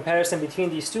some comparison between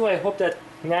these two. I hope that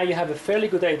now you have a fairly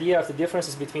good idea of the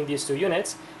differences between these two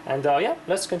units. And yeah,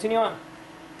 let's continue on.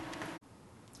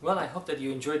 Well, I hope that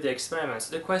you enjoyed the experiment.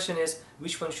 So the question is,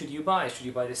 which one should you buy? Should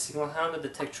you buy the Signal Hound or the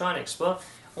Tektronix? Well,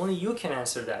 only you can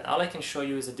answer that. All I can show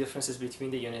you is the differences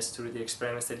between the units through the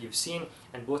experiments that you've seen,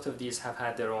 and both of these have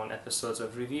had their own episodes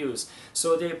of reviews.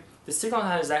 So the Signal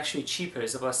Hound is actually cheaper.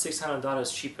 It's about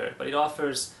 $600 cheaper, but it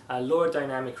offers a lower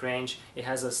dynamic range. It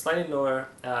has a slightly lower,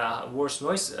 worse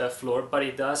noise floor, but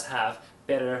it does have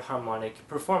better harmonic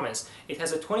performance. It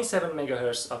has a 27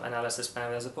 megahertz of analysis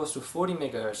bandwidth as opposed to 40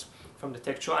 megahertz from the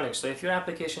Tektronix. So if your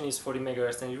application is 40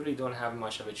 megahertz, then you really don't have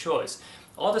much of a choice.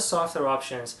 All the software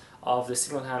options of the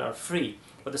Signal Hound are free,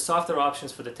 but the software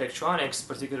options for the Tektronix,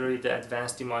 particularly the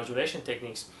advanced demodulation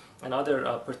techniques and other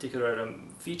particular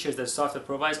features that software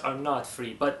provides, are not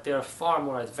free, but they are far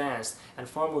more advanced and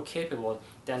far more capable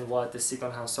than what the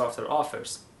Signal Hound software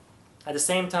offers. At the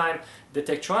same time, the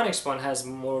Tektronix one has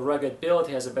more rugged build,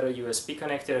 it has a better USB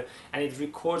connector, and it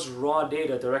records raw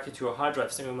data directly to your hard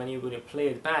drive, so when you're going to play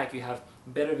it back, you have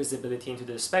better visibility into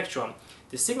the spectrum.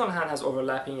 The Signal Hound has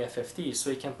overlapping FFTs, so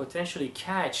it can potentially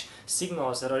catch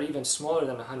signals that are even smaller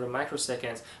than 100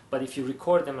 microseconds, but if you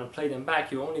record them and play them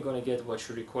back, you're only going to get what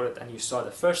you recorded and you saw the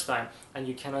first time, and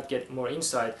you cannot get more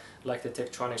insight like the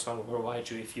Tektronix one will provide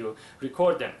you if you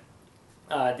record them.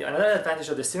 Another advantage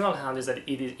of the Signal Hound is that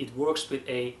it works with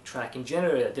a tracking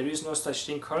generator. There is no such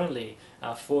thing currently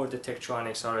for the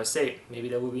Tektronix RSA. Maybe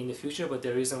there will be in the future, but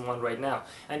there isn't one right now.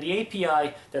 And the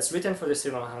API that's written for the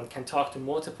Signal Hound can talk to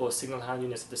multiple Signal Hound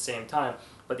units at the same time,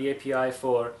 but the API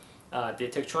for the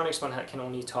Tektronix one can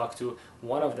only talk to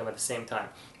one of them at the same time.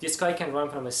 This guy can run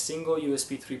from a single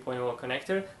USB 3.0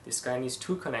 connector. This guy needs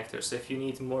two connectors, so if you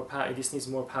need more power, this needs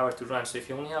more power to run. So if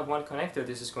you only have one connector,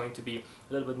 this is going to be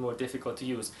a little bit more difficult to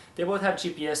use. They both have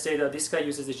GPS data. This guy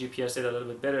uses the GPS data a little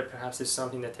bit better. Perhaps it's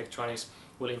something that Tektronix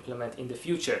will implement in the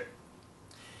future.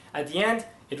 At the end,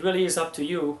 it really is up to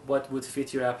you what would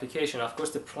fit your application. Of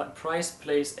course, the price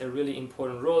plays a really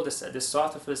important role. The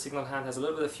software for the Signal Hound has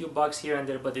a few bugs here and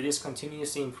there, but it is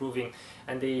continuously improving,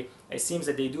 and it seems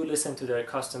that they do listen to their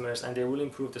customers, and they will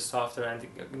improve the software, and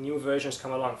the new versions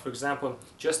come along. For example,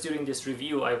 just during this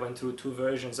review, I went through 2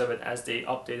 versions of it as they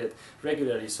updated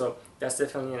regularly, so that's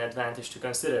definitely an advantage to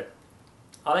consider.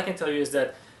 All I can tell you is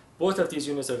that both of these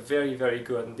units are very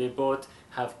good, and they both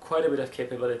have quite a bit of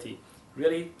capability.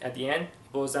 Really, at the end,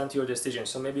 it boils down to your decision.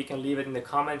 So maybe you can leave it in the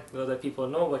comment, let other people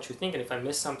know what you think, and if I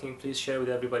missed something, please share with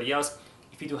everybody else.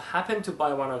 If you do happen to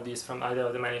buy one of these from either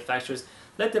of the manufacturers,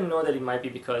 let them know that it might be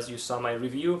because you saw my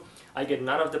review. I get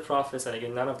none of the profits and I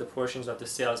get none of the portions of the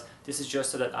sales. This is just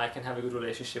so that I can have a good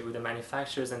relationship with the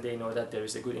manufacturers, and they know that there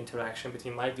is a good interaction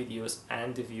between my videos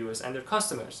and the viewers and their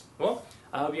customers. Well,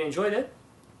 I hope you enjoyed it.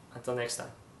 Until next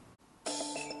time.